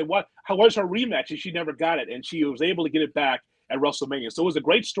that. They said, where's her rematch? And she never got it. And she was able to get it back at WrestleMania. So it was a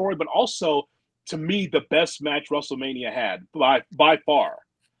great story, but also, to me, the best match WrestleMania had by far.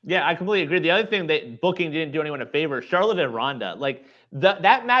 Yeah, I completely agree. The other thing that booking didn't do anyone a favor, Charlotte and Ronda. Like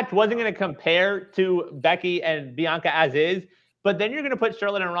that match wasn't going to compare to Becky and Bianca as is, but then you're going to put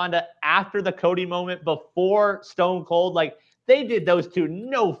Charlotte and Ronda after the Cody moment, before Stone Cold. Like, they did those two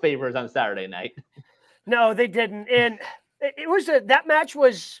no favors on Saturday night. No, they didn't. And that match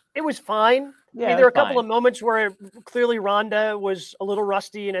was fine. Yeah, I mean, there were a couple of moments where clearly Ronda was a little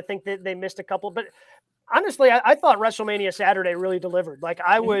rusty, and I think that they missed a couple. But honestly, I thought WrestleMania Saturday really delivered. Like,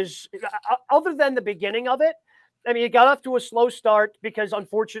 I was, other than the beginning of it, I mean, it got off to a slow start because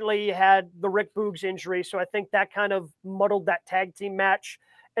unfortunately you had the Rick Boogs injury. So I think that kind of muddled that tag team match.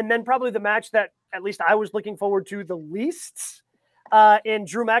 And then probably the match that at least I was looking forward to the least in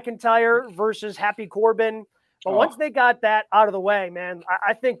Drew McIntyre versus Happy Corbin. But once they got that out of the way, man,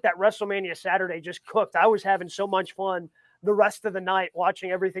 I think that WrestleMania Saturday just cooked. I was having so much fun the rest of the night watching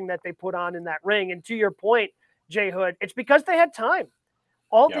everything that they put on in that ring. And to your point, Jay Hood, it's because they had time.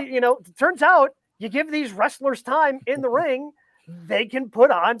 It turns out you give these wrestlers time in the ring, they can put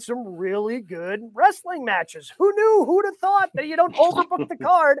on some really good wrestling matches. Who knew? Who'd have thought that you don't overbook the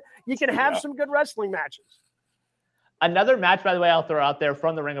card, you can have some good wrestling matches. Another match, by the way, I'll throw out there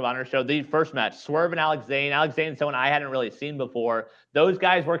from the Ring of Honor show, the first match, Swerve and Alex Zane. Alex Zane is someone I hadn't really seen before. Those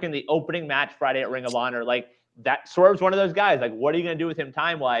guys working the opening match Friday at Ring of Honor, like that. Swerve's one of those guys. Like, what are you going to do with him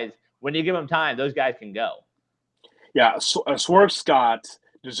time-wise? When you give him time, those guys can go. Yeah, Swerve Scott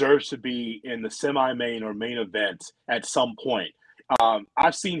deserves to be in the semi-main or main event at some point.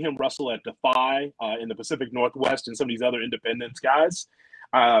 I've seen him wrestle at Defy in the Pacific Northwest and some of these other independents guys.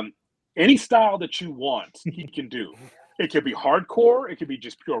 Any style that you want, he can do. It could be hardcore. It could be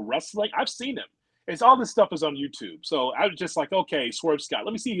just pure wrestling. I've seen him. It's all this stuff is on YouTube. So I was just like, okay, Swerve Scott,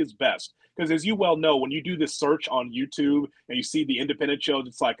 let me see his best. Because as you well know, when you do this search on YouTube and you see the independent shows,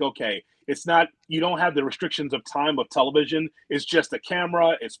 it's like, okay, it's not, you don't have the restrictions of time of television. It's just a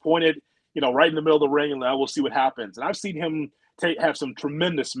camera. It's pointed, right in the middle of the ring, and now we'll see what happens. And I've seen him have some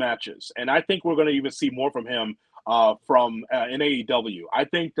tremendous matches. And I think we're going to even see more from him from in AEW. I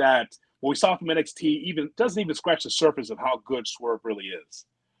think that what we saw from NXT doesn't even scratch the surface of how good Swerve really is.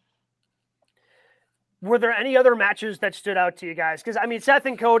 Were there any other matches that stood out to you guys? Because, I mean, Seth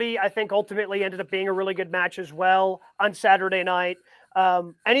and Cody, I think ultimately ended up being a really good match as well on Saturday night.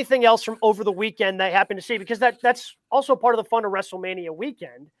 Anything else from over the weekend that happened to see? Because that's also part of the fun of WrestleMania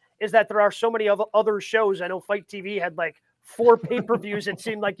weekend, is that there are so many other shows. I know Fight TV had like 4 pay-per-views it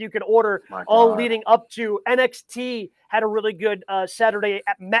seemed like you could order all leading up to. NXT had a really good Saturday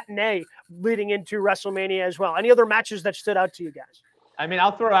matinee leading into WrestleMania as well. Any other matches that stood out to you guys? I mean,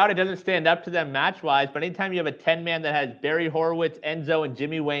 I'll throw out, it doesn't stand up to them match-wise, but anytime you have a 10-man that has Barry Horowitz, Enzo, and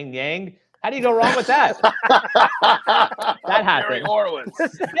Jimmy Wang Yang, how do you go wrong with that? That happened. Barry Horowitz.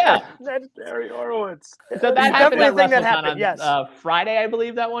 Yeah. Barry Horowitz. So that happened at WrestleCon on yes. Friday, I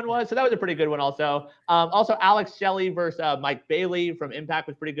believe that one was. So that was a pretty good one also. Also, Alex Shelley versus Mike Bailey from Impact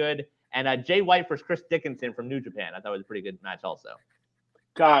was pretty good. And Jay White versus Chris Dickinson from New Japan. I thought it was a pretty good match also.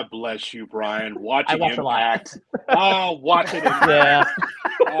 God bless you, Brian. Watching watch Impact. Oh, watching Impact. Yeah.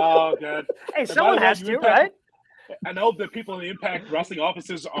 Oh, God. Hey, someone has to, right? I know that people in the Impact Wrestling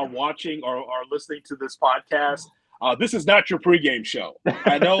offices are watching or are listening to this podcast. This is not your pregame show.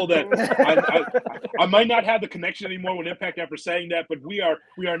 I know that I might not have the connection anymore with Impact after saying that, but we are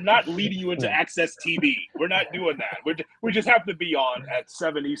not leading you into Access TV. We're not doing that. We just have to be on at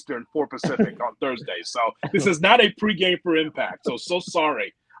 7 Eastern, 4 Pacific on Thursday. So this is not a pregame for Impact. So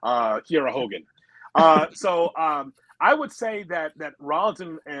sorry, Kiera Hogan. I would say that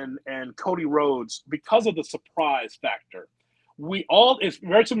Rollins and Cody Rhodes, because of the surprise factor, it's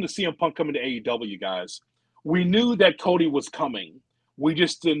very similar to CM Punk coming to AEW, guys. We knew that Cody was coming. We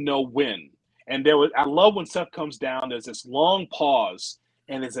just didn't know when. And I love when Seth comes down, there's this long pause.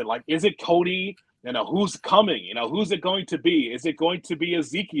 And is it Cody? Who's coming? Who's it going to be? Is it going to be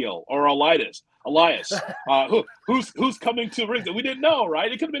Ezekiel or Elias? Elias, who's coming to ring that we didn't know,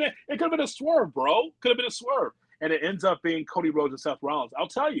 right? It could have been a swerve, bro. Could have been a swerve, and it ends up being Cody Rhodes and Seth Rollins. I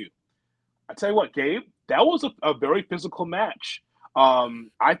tell you what, Gabe, that was a very physical match.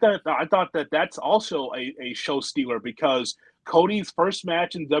 I thought that that's also a show stealer because Cody's first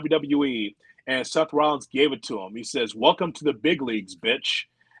match in WWE, and Seth Rollins gave it to him. He says, "Welcome to the big leagues, bitch."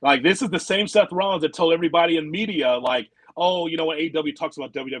 Like, this is the same Seth Rollins that told everybody in media, like, oh, you know, when AEW talks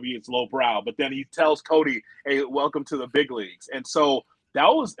about WWE, it's lowbrow. But then he tells Cody, hey, welcome to the big leagues. And so that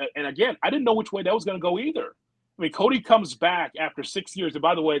was – and, again, I didn't know which way that was going to go either. I mean, Cody comes back after 6 years. And,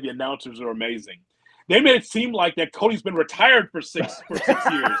 by the way, the announcers are amazing. They made it seem like that Cody's been retired for 6 years.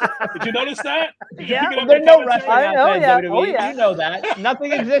 Did you notice that? Yeah. There's no wrestling outside yeah. WWE. Oh, yeah. You know that.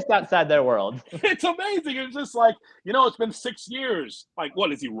 Nothing exists outside their world. It's amazing. It's just like, you know, it's been 6 years. Like,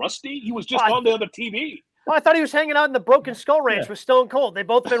 what, is he rusty? He was just on the other TV. Well, I thought he was hanging out in the Broken Skull Ranch with Stone Cold. They've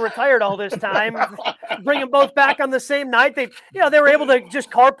both been retired all this time. Bring them both back on the same night. They were able to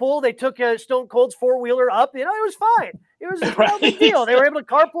just carpool. They took Stone Cold's four-wheeler up. You know, it was fine. It was no big deal. They were able to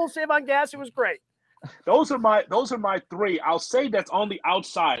carpool, save on gas. It was great. Those are my three. I'll say that's on the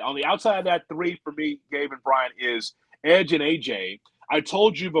outside. On the outside of that three for me, Gabe and Brian, is Edge and AJ. I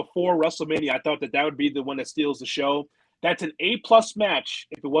told you before WrestleMania, I thought that would be the one that steals the show. That's an A+ match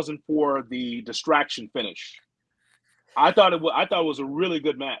if it wasn't for the distraction finish. I thought it was a really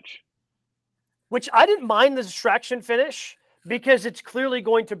good match. Which I didn't mind the distraction finish because it's clearly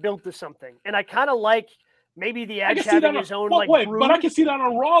going to build to something. And I kind of like maybe the Edge having his own but I can see that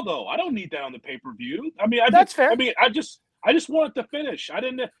on Raw though. I don't need that on the pay-per-view. I mean, that's fair. I mean, I just wanted to finish.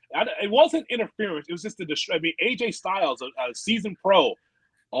 It wasn't interference. It was just AJ Styles, a seasoned pro.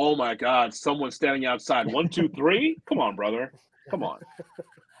 Oh my God! Someone standing outside. 1, 2, 3. Come on, brother. Come on.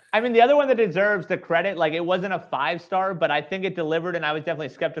 I mean, the other one that deserves the credit, like it wasn't a 5-star, but I think it delivered, and I was definitely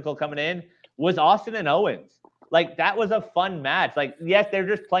skeptical coming in, was Austin and Owens. Like, that was a fun match. Like, yes, they're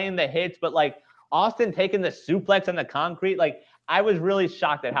just playing the hits, but like Austin taking the suplex on the concrete, like I was really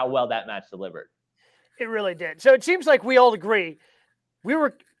shocked at how well that match delivered. It really did. So it seems like we all agree. We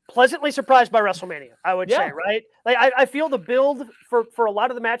were pleasantly surprised by WrestleMania, I would say, right? Like I feel the build for a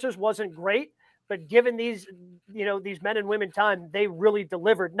lot of the matches wasn't great, but given these men and women time, they really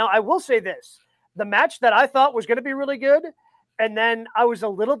delivered. Now, I will say this. The match that I thought was going to be really good, and then I was a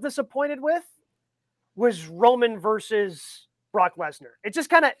little disappointed with, was Roman versus Brock Lesnar. It just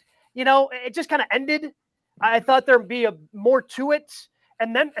kind of, ended. I thought there'd be more to it.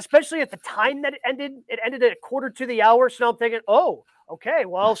 And then, especially at the time that it ended at 1/4 to the hour. So now I'm thinking, oh, okay,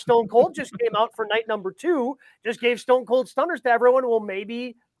 well, Stone Cold just came out for night number 2, just gave Stone Cold stunners to everyone. Well,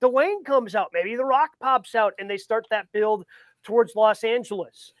 maybe Dwayne comes out, maybe The Rock pops out, and they start that build towards Los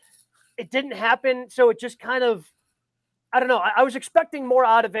Angeles. It didn't happen, so it just kind of, I don't know. I was expecting more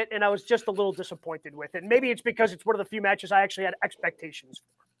out of it, and I was just a little disappointed with it. Maybe it's because it's one of the few matches I actually had expectations for.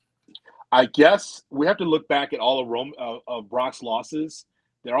 I guess we have to look back at all of Brock's losses.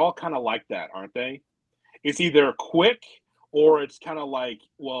 They're all kind of like that, aren't they? It's either quick or it's kind of like,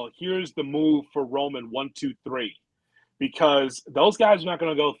 well, here's the move for Roman 1, 2, 3, because those guys are not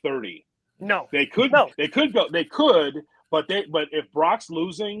going to go 30. No, they could. No. They could go. They could, but if Brock's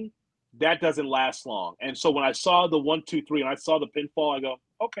losing, that doesn't last long. And so when I saw the 1, 2, 3, and I saw the pinfall, I go,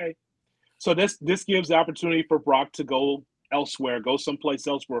 okay. So this gives the opportunity for Brock to go elsewhere, go someplace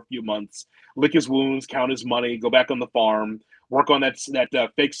else for a few months, lick his wounds, count his money, go back on the farm, work on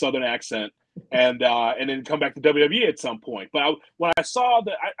that fake Southern accent, and then come back to WWE at some point. But when I saw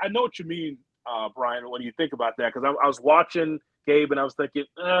that, I know what you mean, Brian, when you think about that, because I was watching Gabe and I was thinking,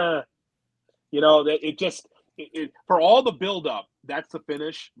 that for all the buildup, that's the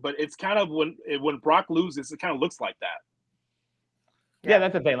finish. But it's kind of when Brock loses, it kind of looks like that. Yeah,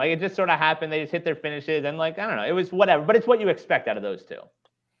 that's the thing. Like, it just sort of happened. They just hit their finishes, and like, I don't know, it was whatever. But it's what you expect out of those two.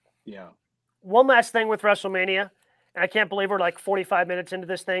 Yeah. One last thing with WrestleMania, and I can't believe we're like 45 minutes into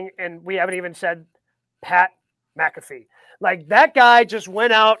this thing, and we haven't even said Pat McAfee. Like, that guy just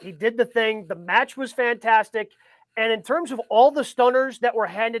went out. He did the thing. The match was fantastic. And in terms of all the stunners that were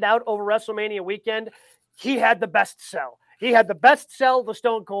handed out over WrestleMania weekend, he had the best sell. He had the best sell, the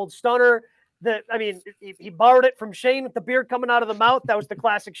Stone Cold Stunner. He borrowed it from Shane with the beer coming out of the mouth. That was the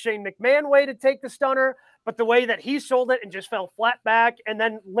classic Shane McMahon way to take the stunner. But the way that he sold it and just fell flat back, and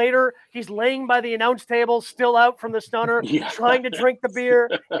then later he's laying by the announce table, still out from the stunner, trying to drink the beer.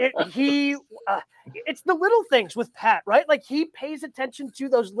 It's the little things with Pat, right? Like, he pays attention to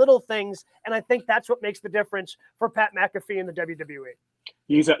those little things, and I think that's what makes the difference for Pat McAfee in the WWE.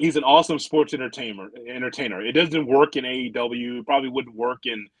 He's an awesome sports entertainer. It doesn't work in AEW. It probably wouldn't work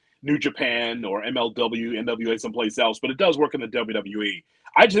in New Japan or MLW, NWA, someplace else, but it does work in the WWE.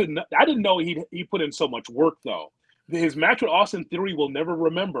 I didn't know he put in so much work though. His match with Austin Theory we'll never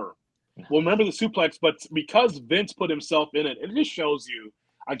remember. We'll remember the suplex, but because Vince put himself in it, it just shows you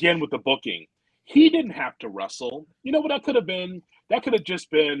again with the booking. He didn't have to wrestle. You know what that could have been? That could have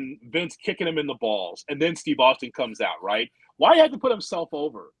just been Vince kicking him in the balls, and then Steve Austin comes out, right? Why he had to put himself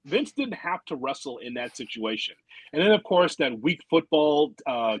over? Vince didn't have to wrestle in that situation. And then, of course, that weak football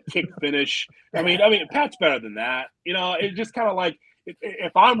kick finish. I mean, Pat's better than that. You know, it's just kind of like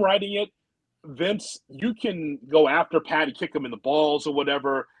if I'm writing it, Vince, you can go after Pat and kick him in the balls or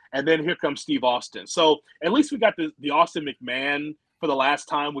whatever, and then here comes Steve Austin. So at least we got the Austin McMahon for the last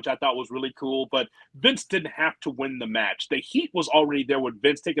time, which I thought was really cool. But Vince didn't have to win the match. The heat was already there with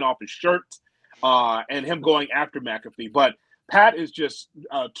Vince taking off his shirt and him going after McAfee. But Pat is just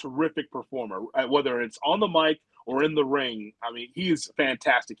a terrific performer, whether it's on the mic or in the ring. I mean, he is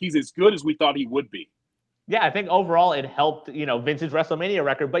fantastic. He's as good as we thought he would be. Yeah, I think overall it helped, Vince's WrestleMania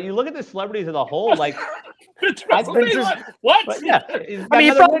record. But you look at the celebrities as a whole, like what? But yeah,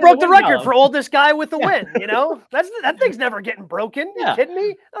 he broke the record for oldest guy with the win. That thing's never getting broken. You kidding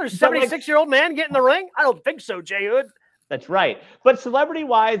me? There's a 76-year-old man getting in the ring. I don't think so, Jay Hood. That's right. But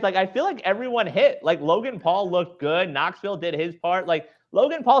celebrity-wise, I feel like everyone hit. Logan Paul looked good. Knoxville did his part.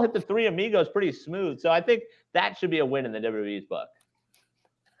 Logan Paul hit the Three Amigos pretty smooth. So I think that should be a win in the WWE's book.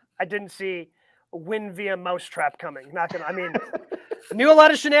 I didn't see a win via mousetrap coming. Knew a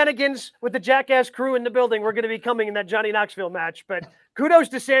lot of shenanigans with the Jackass crew in the building were going to be coming in that Johnny Knoxville match. But kudos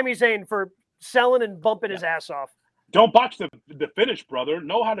to Sami Zayn for selling and bumping his ass off. Don't botch the finish, brother.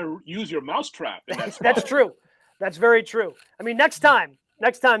 Know how to use your mousetrap. That's true. That's very true. Next time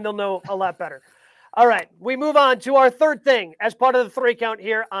they'll know a lot better. All right, we move on to our third thing as part of the 3 count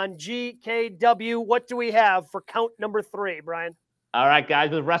here on GKW. What do we have for count number 3, Brian? All right, guys,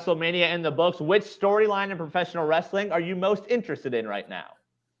 with WrestleMania in the books, which storyline in professional wrestling are you most interested in right now?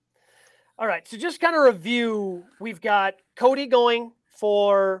 All right, so just kind of review. We've got Cody going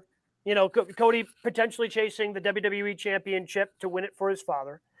for, Cody potentially chasing the WWE Championship to win it for his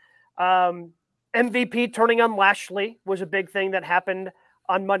father. MVP turning on Lashley was a big thing that happened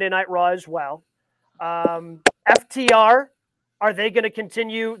on Monday Night Raw as well. FTR, are they going to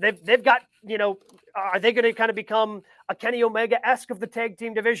continue? They've got, are they going to kind of become a Kenny Omega-esque of the tag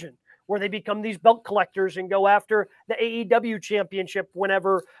team division, where they become these belt collectors and go after the AEW championship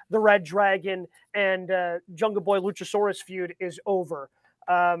whenever the Red Dragon and Jungle Boy Luchasaurus feud is over?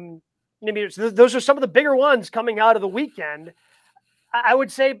 Those are some of the bigger ones coming out of the weekend. I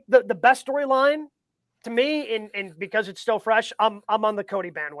would say the best storyline to me, and because it's still fresh, I'm on the Cody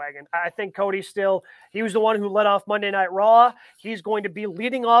bandwagon. I think Cody he was the one who led off Monday Night Raw. He's going to be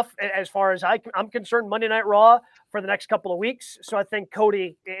leading off, as far as I'm concerned, Monday Night Raw for the next couple of weeks. So I think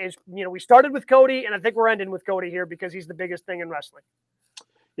Cody is, we started with Cody, and I think we're ending with Cody here because he's the biggest thing in wrestling.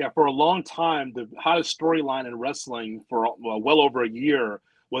 Yeah, for a long time, the hottest storyline in wrestling for well over a year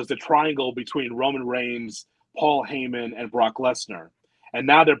was the triangle between Roman Reigns, Paul Heyman, and Brock Lesnar. And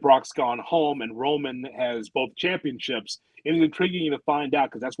now that Brock's gone home and Roman has both championships, it is intriguing to find out,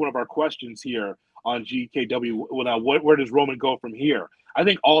 because that's one of our questions here on GKW. Well, where does Roman go from here? I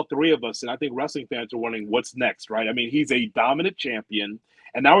think all three of us, and I think wrestling fans, are wondering what's next, right? He's a dominant champion,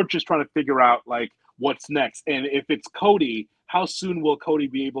 and now we're just trying to figure out, what's next. And if it's Cody, how soon will Cody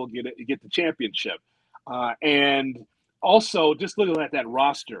be able to get the championship? And also, just looking at that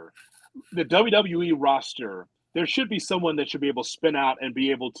roster, the WWE roster, there should be someone that should be able to spin out and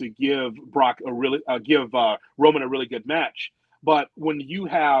be able to give Roman a really good match. But when you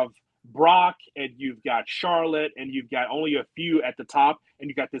have Brock and you've got Charlotte and you've got only a few at the top and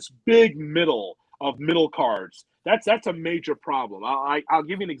you got this big middle cards, that's a major problem. I'll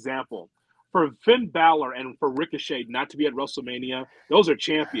give you an example. For Finn Balor and for Ricochet not to be at WrestleMania, those are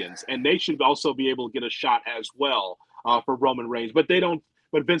champions, and they should also be able to get a shot as well for Roman Reigns. But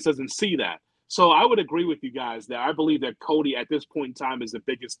Vince doesn't see that. So I would agree with you guys that I believe that Cody at this point in time is the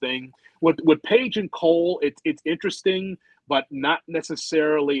biggest thing. With Paige and Cole, it's interesting, but not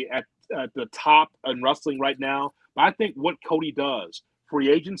necessarily at the top in wrestling right now. But I think what Cody does,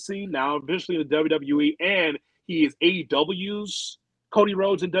 free agency, now eventually in the WWE, and he is AEW's Cody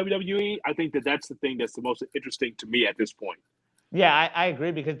Rhodes in WWE, I think that's the thing that's the most interesting to me at this point. Yeah, I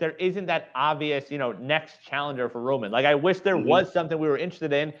agree, because there isn't that obvious, next challenger for Roman. I wish there was something we were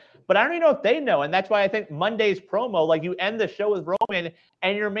interested in, but I don't even know if they know. And that's why I think Monday's promo, you end the show with Roman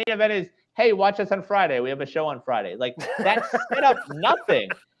and your main event is, hey, watch us on Friday. We have a show on Friday. That set up nothing.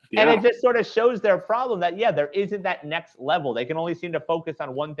 Yeah. And it just sort of shows their problem that, there isn't that next level. They can only seem to focus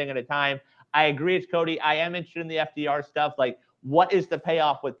on one thing at a time. I agree it's Cody. I am interested in the FDR stuff. what is the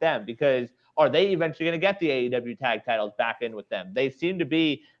payoff with them? Because are they eventually going to get the AEW tag titles back in with them? They seem to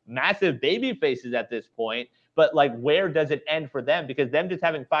be massive baby faces at this point, but like, where does it end for them? Because them just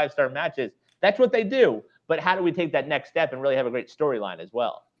having 5-star matches, that's what they do. But how do we take that next step and really have a great storyline as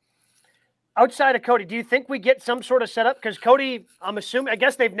well? Outside of Cody, do you think we get some sort of setup? Because Cody, I'm assuming, I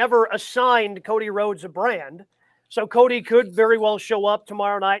guess they've never assigned Cody Rhodes a brand. So Cody could very well show up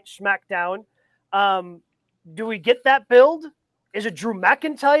tomorrow night, SmackDown. Do we get that build? Is it Drew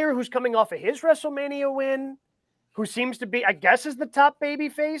McIntyre, who's coming off of his WrestleMania win, who seems to be, I guess, is the top baby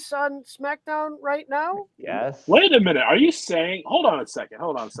face on SmackDown right now? Yes. Wait a minute. Are you saying – hold on a second.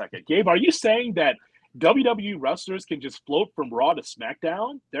 Gabe, are you saying that WWE wrestlers can just float from Raw to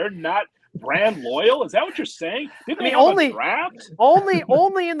SmackDown? They're not brand loyal? Is that what you're saying? Didn't they have a draft?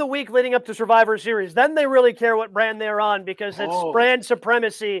 Only in the week leading up to Survivor Series. Then they really care what brand they're on because it's brand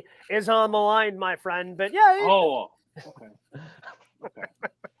supremacy is on the line, my friend. But yeah. Okay.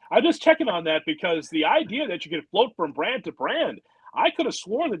 I'm just checking on that because the idea that you can float from brand to brand, I could have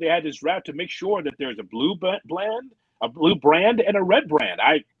sworn that they had this draft to make sure that there's a blue brand, and a red brand.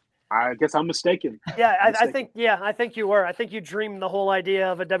 I guess I'm mistaken. Yeah, I think you were. I think you dreamed the whole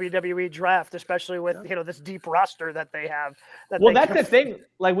idea of a WWE draft, especially with this deep roster that they have. That's the thing.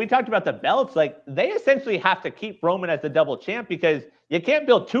 Like we talked about the belts, like they essentially have to keep Roman as the double champ because you can't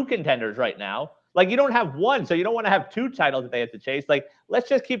build 2 contenders right now. Like you don't have one, so you don't want to have 2 titles that they have to chase. Like let's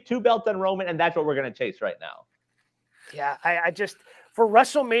just keep 2 belts on Roman, and that's what we're going to chase right now. Yeah, I just for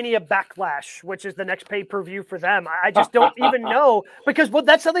WrestleMania Backlash, which is the next pay-per-view for them, I just don't even know because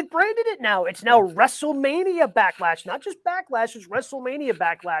that's how they branded it now. It's now WrestleMania Backlash, not just Backlash, it's WrestleMania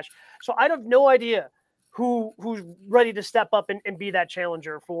Backlash. So I have no idea who's ready to step up and be that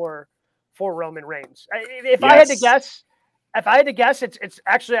challenger for Roman Reigns. If I had to guess, it's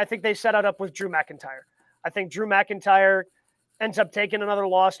actually I think they set it up with Drew McIntyre. I think Drew McIntyre ends up taking another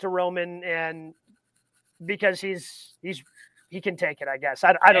loss to Roman, and because he can take it, I guess.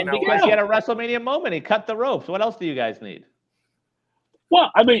 I don't know. Because he had a WrestleMania moment, he cut the ropes. What else do you guys need? Well,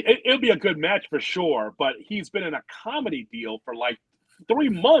 I mean, it'll be a good match for sure, but he's been in a comedy deal for like 3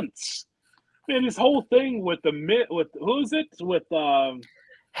 months. I mean, his whole thing with who's it? With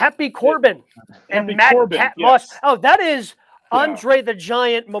Happy Corbin and Matt Cat Moss. Oh, that is Andre the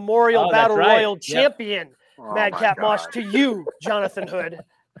Giant Memorial Battle Royal champion, Mad Cat Moss, to you, Jonathan Hood.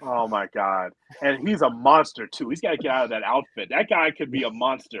 Oh my God! And he's a monster too. He's got to get out of that outfit. That guy could be a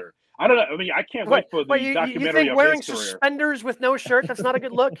monster. I don't know. I mean, I can't wait for the documentary you think of wearing his career. Suspenders with no shirt? That's not a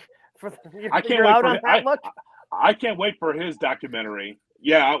good look. I can't wait for his documentary.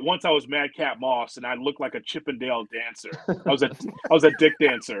 Yeah, once I was Mad Cat Moss, and I looked like a Chippendale dancer. I was a dick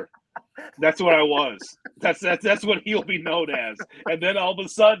dancer. That's what I was. That's what he'll be known as. And then all of a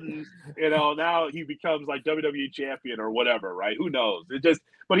sudden, now he becomes like WWE champion or whatever, right? Who knows?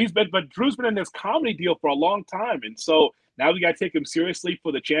 But Drew's been in this comedy deal for a long time, and so now we got to take him seriously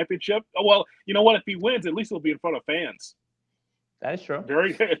for the championship. Oh, well, you know what? If he wins, at least he'll be in front of fans. That is true.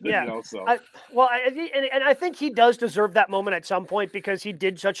 Very good. Yeah. I think he does deserve that moment at some point because he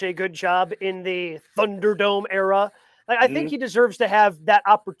did such a good job in the Thunderdome era. I think he deserves to have that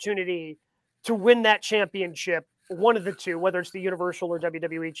opportunity to win that championship, one of the two, whether it's the Universal or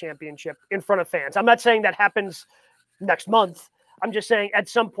WWE championship, in front of fans. I'm not saying that happens next month. I'm just saying at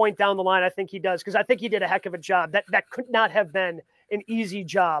some point down the line, I think he does, because I think he did a heck of a job. That could not have been an easy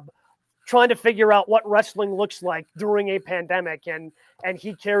job, trying to figure out what wrestling looks like during a pandemic, and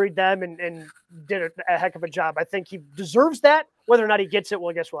he carried them and did a heck of a job. I think he deserves that. Whether or not he gets it, well,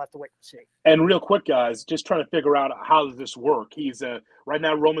 I guess we'll have to wait and see. And real quick, guys, just trying to figure out how does this work. He's right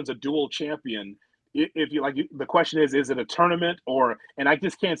now Roman's a dual champion. If you like, the question is it a tournament or? And I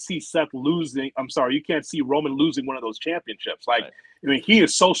just can't see Seth losing. I'm sorry, you can't see Roman losing one of those championships. Like, right. I mean, he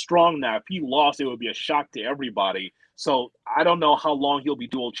is so strong now. If he lost, it would be a shock to everybody. So I don't know how long he'll be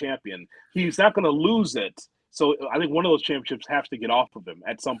dual champion. He's not going to lose it. So I think one of those championships has to get off of him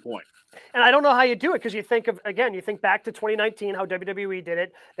at some point. And I don't know how you do it because you think back to 2019, how WWE did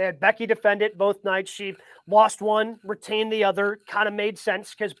it. They had Becky defend it both nights. She lost one, retained the other. Kind of made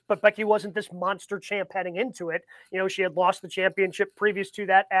sense but Becky wasn't this monster champ heading into it. She had lost the championship previous to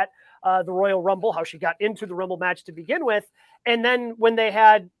that at the Royal Rumble, how she got into the Rumble match to begin with. And then when they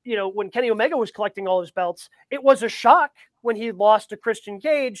had, when Kenny Omega was collecting all his belts, it was a shock when he lost to Christian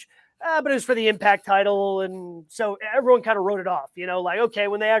Cage. But it was for the Impact title, and so everyone kind of wrote it off, like, okay,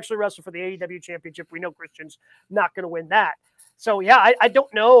 when they actually wrestle for the AEW championship, we know Christian's not going to win that. So, yeah, I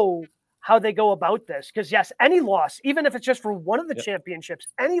don't know how they go about this because, yes, any loss, even if it's just for one of the championships,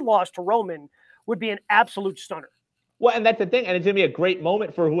 any loss to Roman would be an absolute stunner. Well, and that's the thing. And it's going to be a great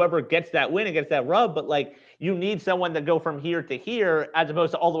moment for whoever gets that win and gets that rub. But, like, you need someone to go from here to here as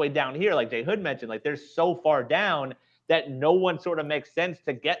opposed to all the way down here, like Jay Hood mentioned. Like, they're so far down that no one sort of makes sense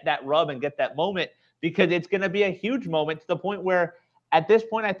to get that rub and get that moment, because it's going to be a huge moment to the point where at this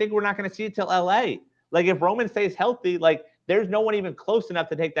point, I think we're not going to see it till LA. Like, if Roman stays healthy, like, there's no one even close enough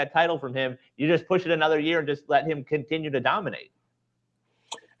to take that title from him. You just push it another year and just let him continue to dominate.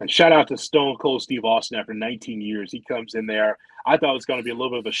 And shout out to Stone Cold Steve Austin. After 19 years, he comes in there. I thought it was going to be a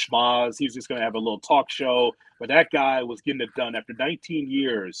little bit of a schmoz. He was just going to have a little talk show. But that guy was getting it done after 19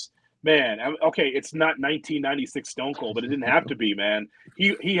 years. Man, okay, it's not 1996 Stone Cold, but it didn't have to be, man.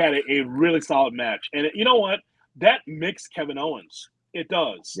 He had a really solid match. And you know what? That mixed Kevin Owens. It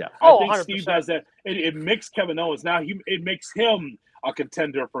does. Yeah. I think 100%. Steve does that. It mixed Kevin Owens. Now it makes him a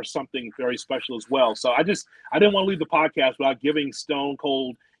contender for something very special as well. So I didn't want to leave the podcast without giving Stone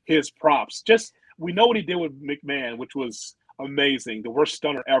Cold his props. Just, we know what he did with McMahon, which was amazing, the worst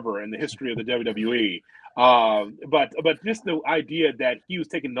stunner ever in the history of the WWE. But just the idea that he was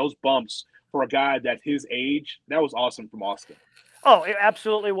taking those bumps for a guy that his age, that was awesome from Austin. Oh, it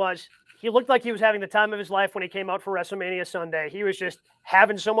absolutely was. He looked like he was having the time of his life when he came out for WrestleMania Sunday. He was just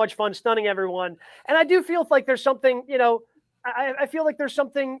having so much fun stunning everyone. And I do feel like there's something, I feel like there's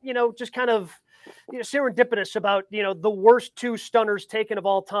something, just kind of serendipitous about, the worst two stunners taken of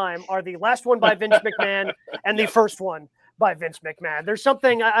all time are the last one by Vince McMahon and the first one by Vince McMahon. There's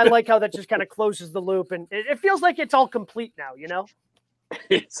something, I like how that just kind of closes the loop, and it feels like it's all complete now,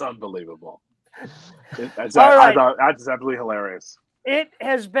 It's unbelievable. That's absolutely hilarious. It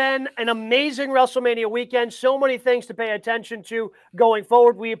has been an amazing WrestleMania weekend. So many things to pay attention to going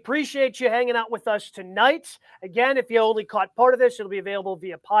forward. We appreciate you hanging out with us tonight. Again, if you only caught part of this, it'll be available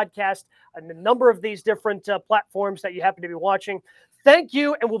via podcast and a number of these different platforms that you happen to be watching. Thank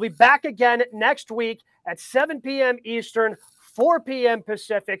you, and we'll be back again next week at 7 p.m. Eastern, 4 p.m.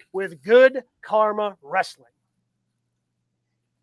 Pacific with Good Karma Wrestling.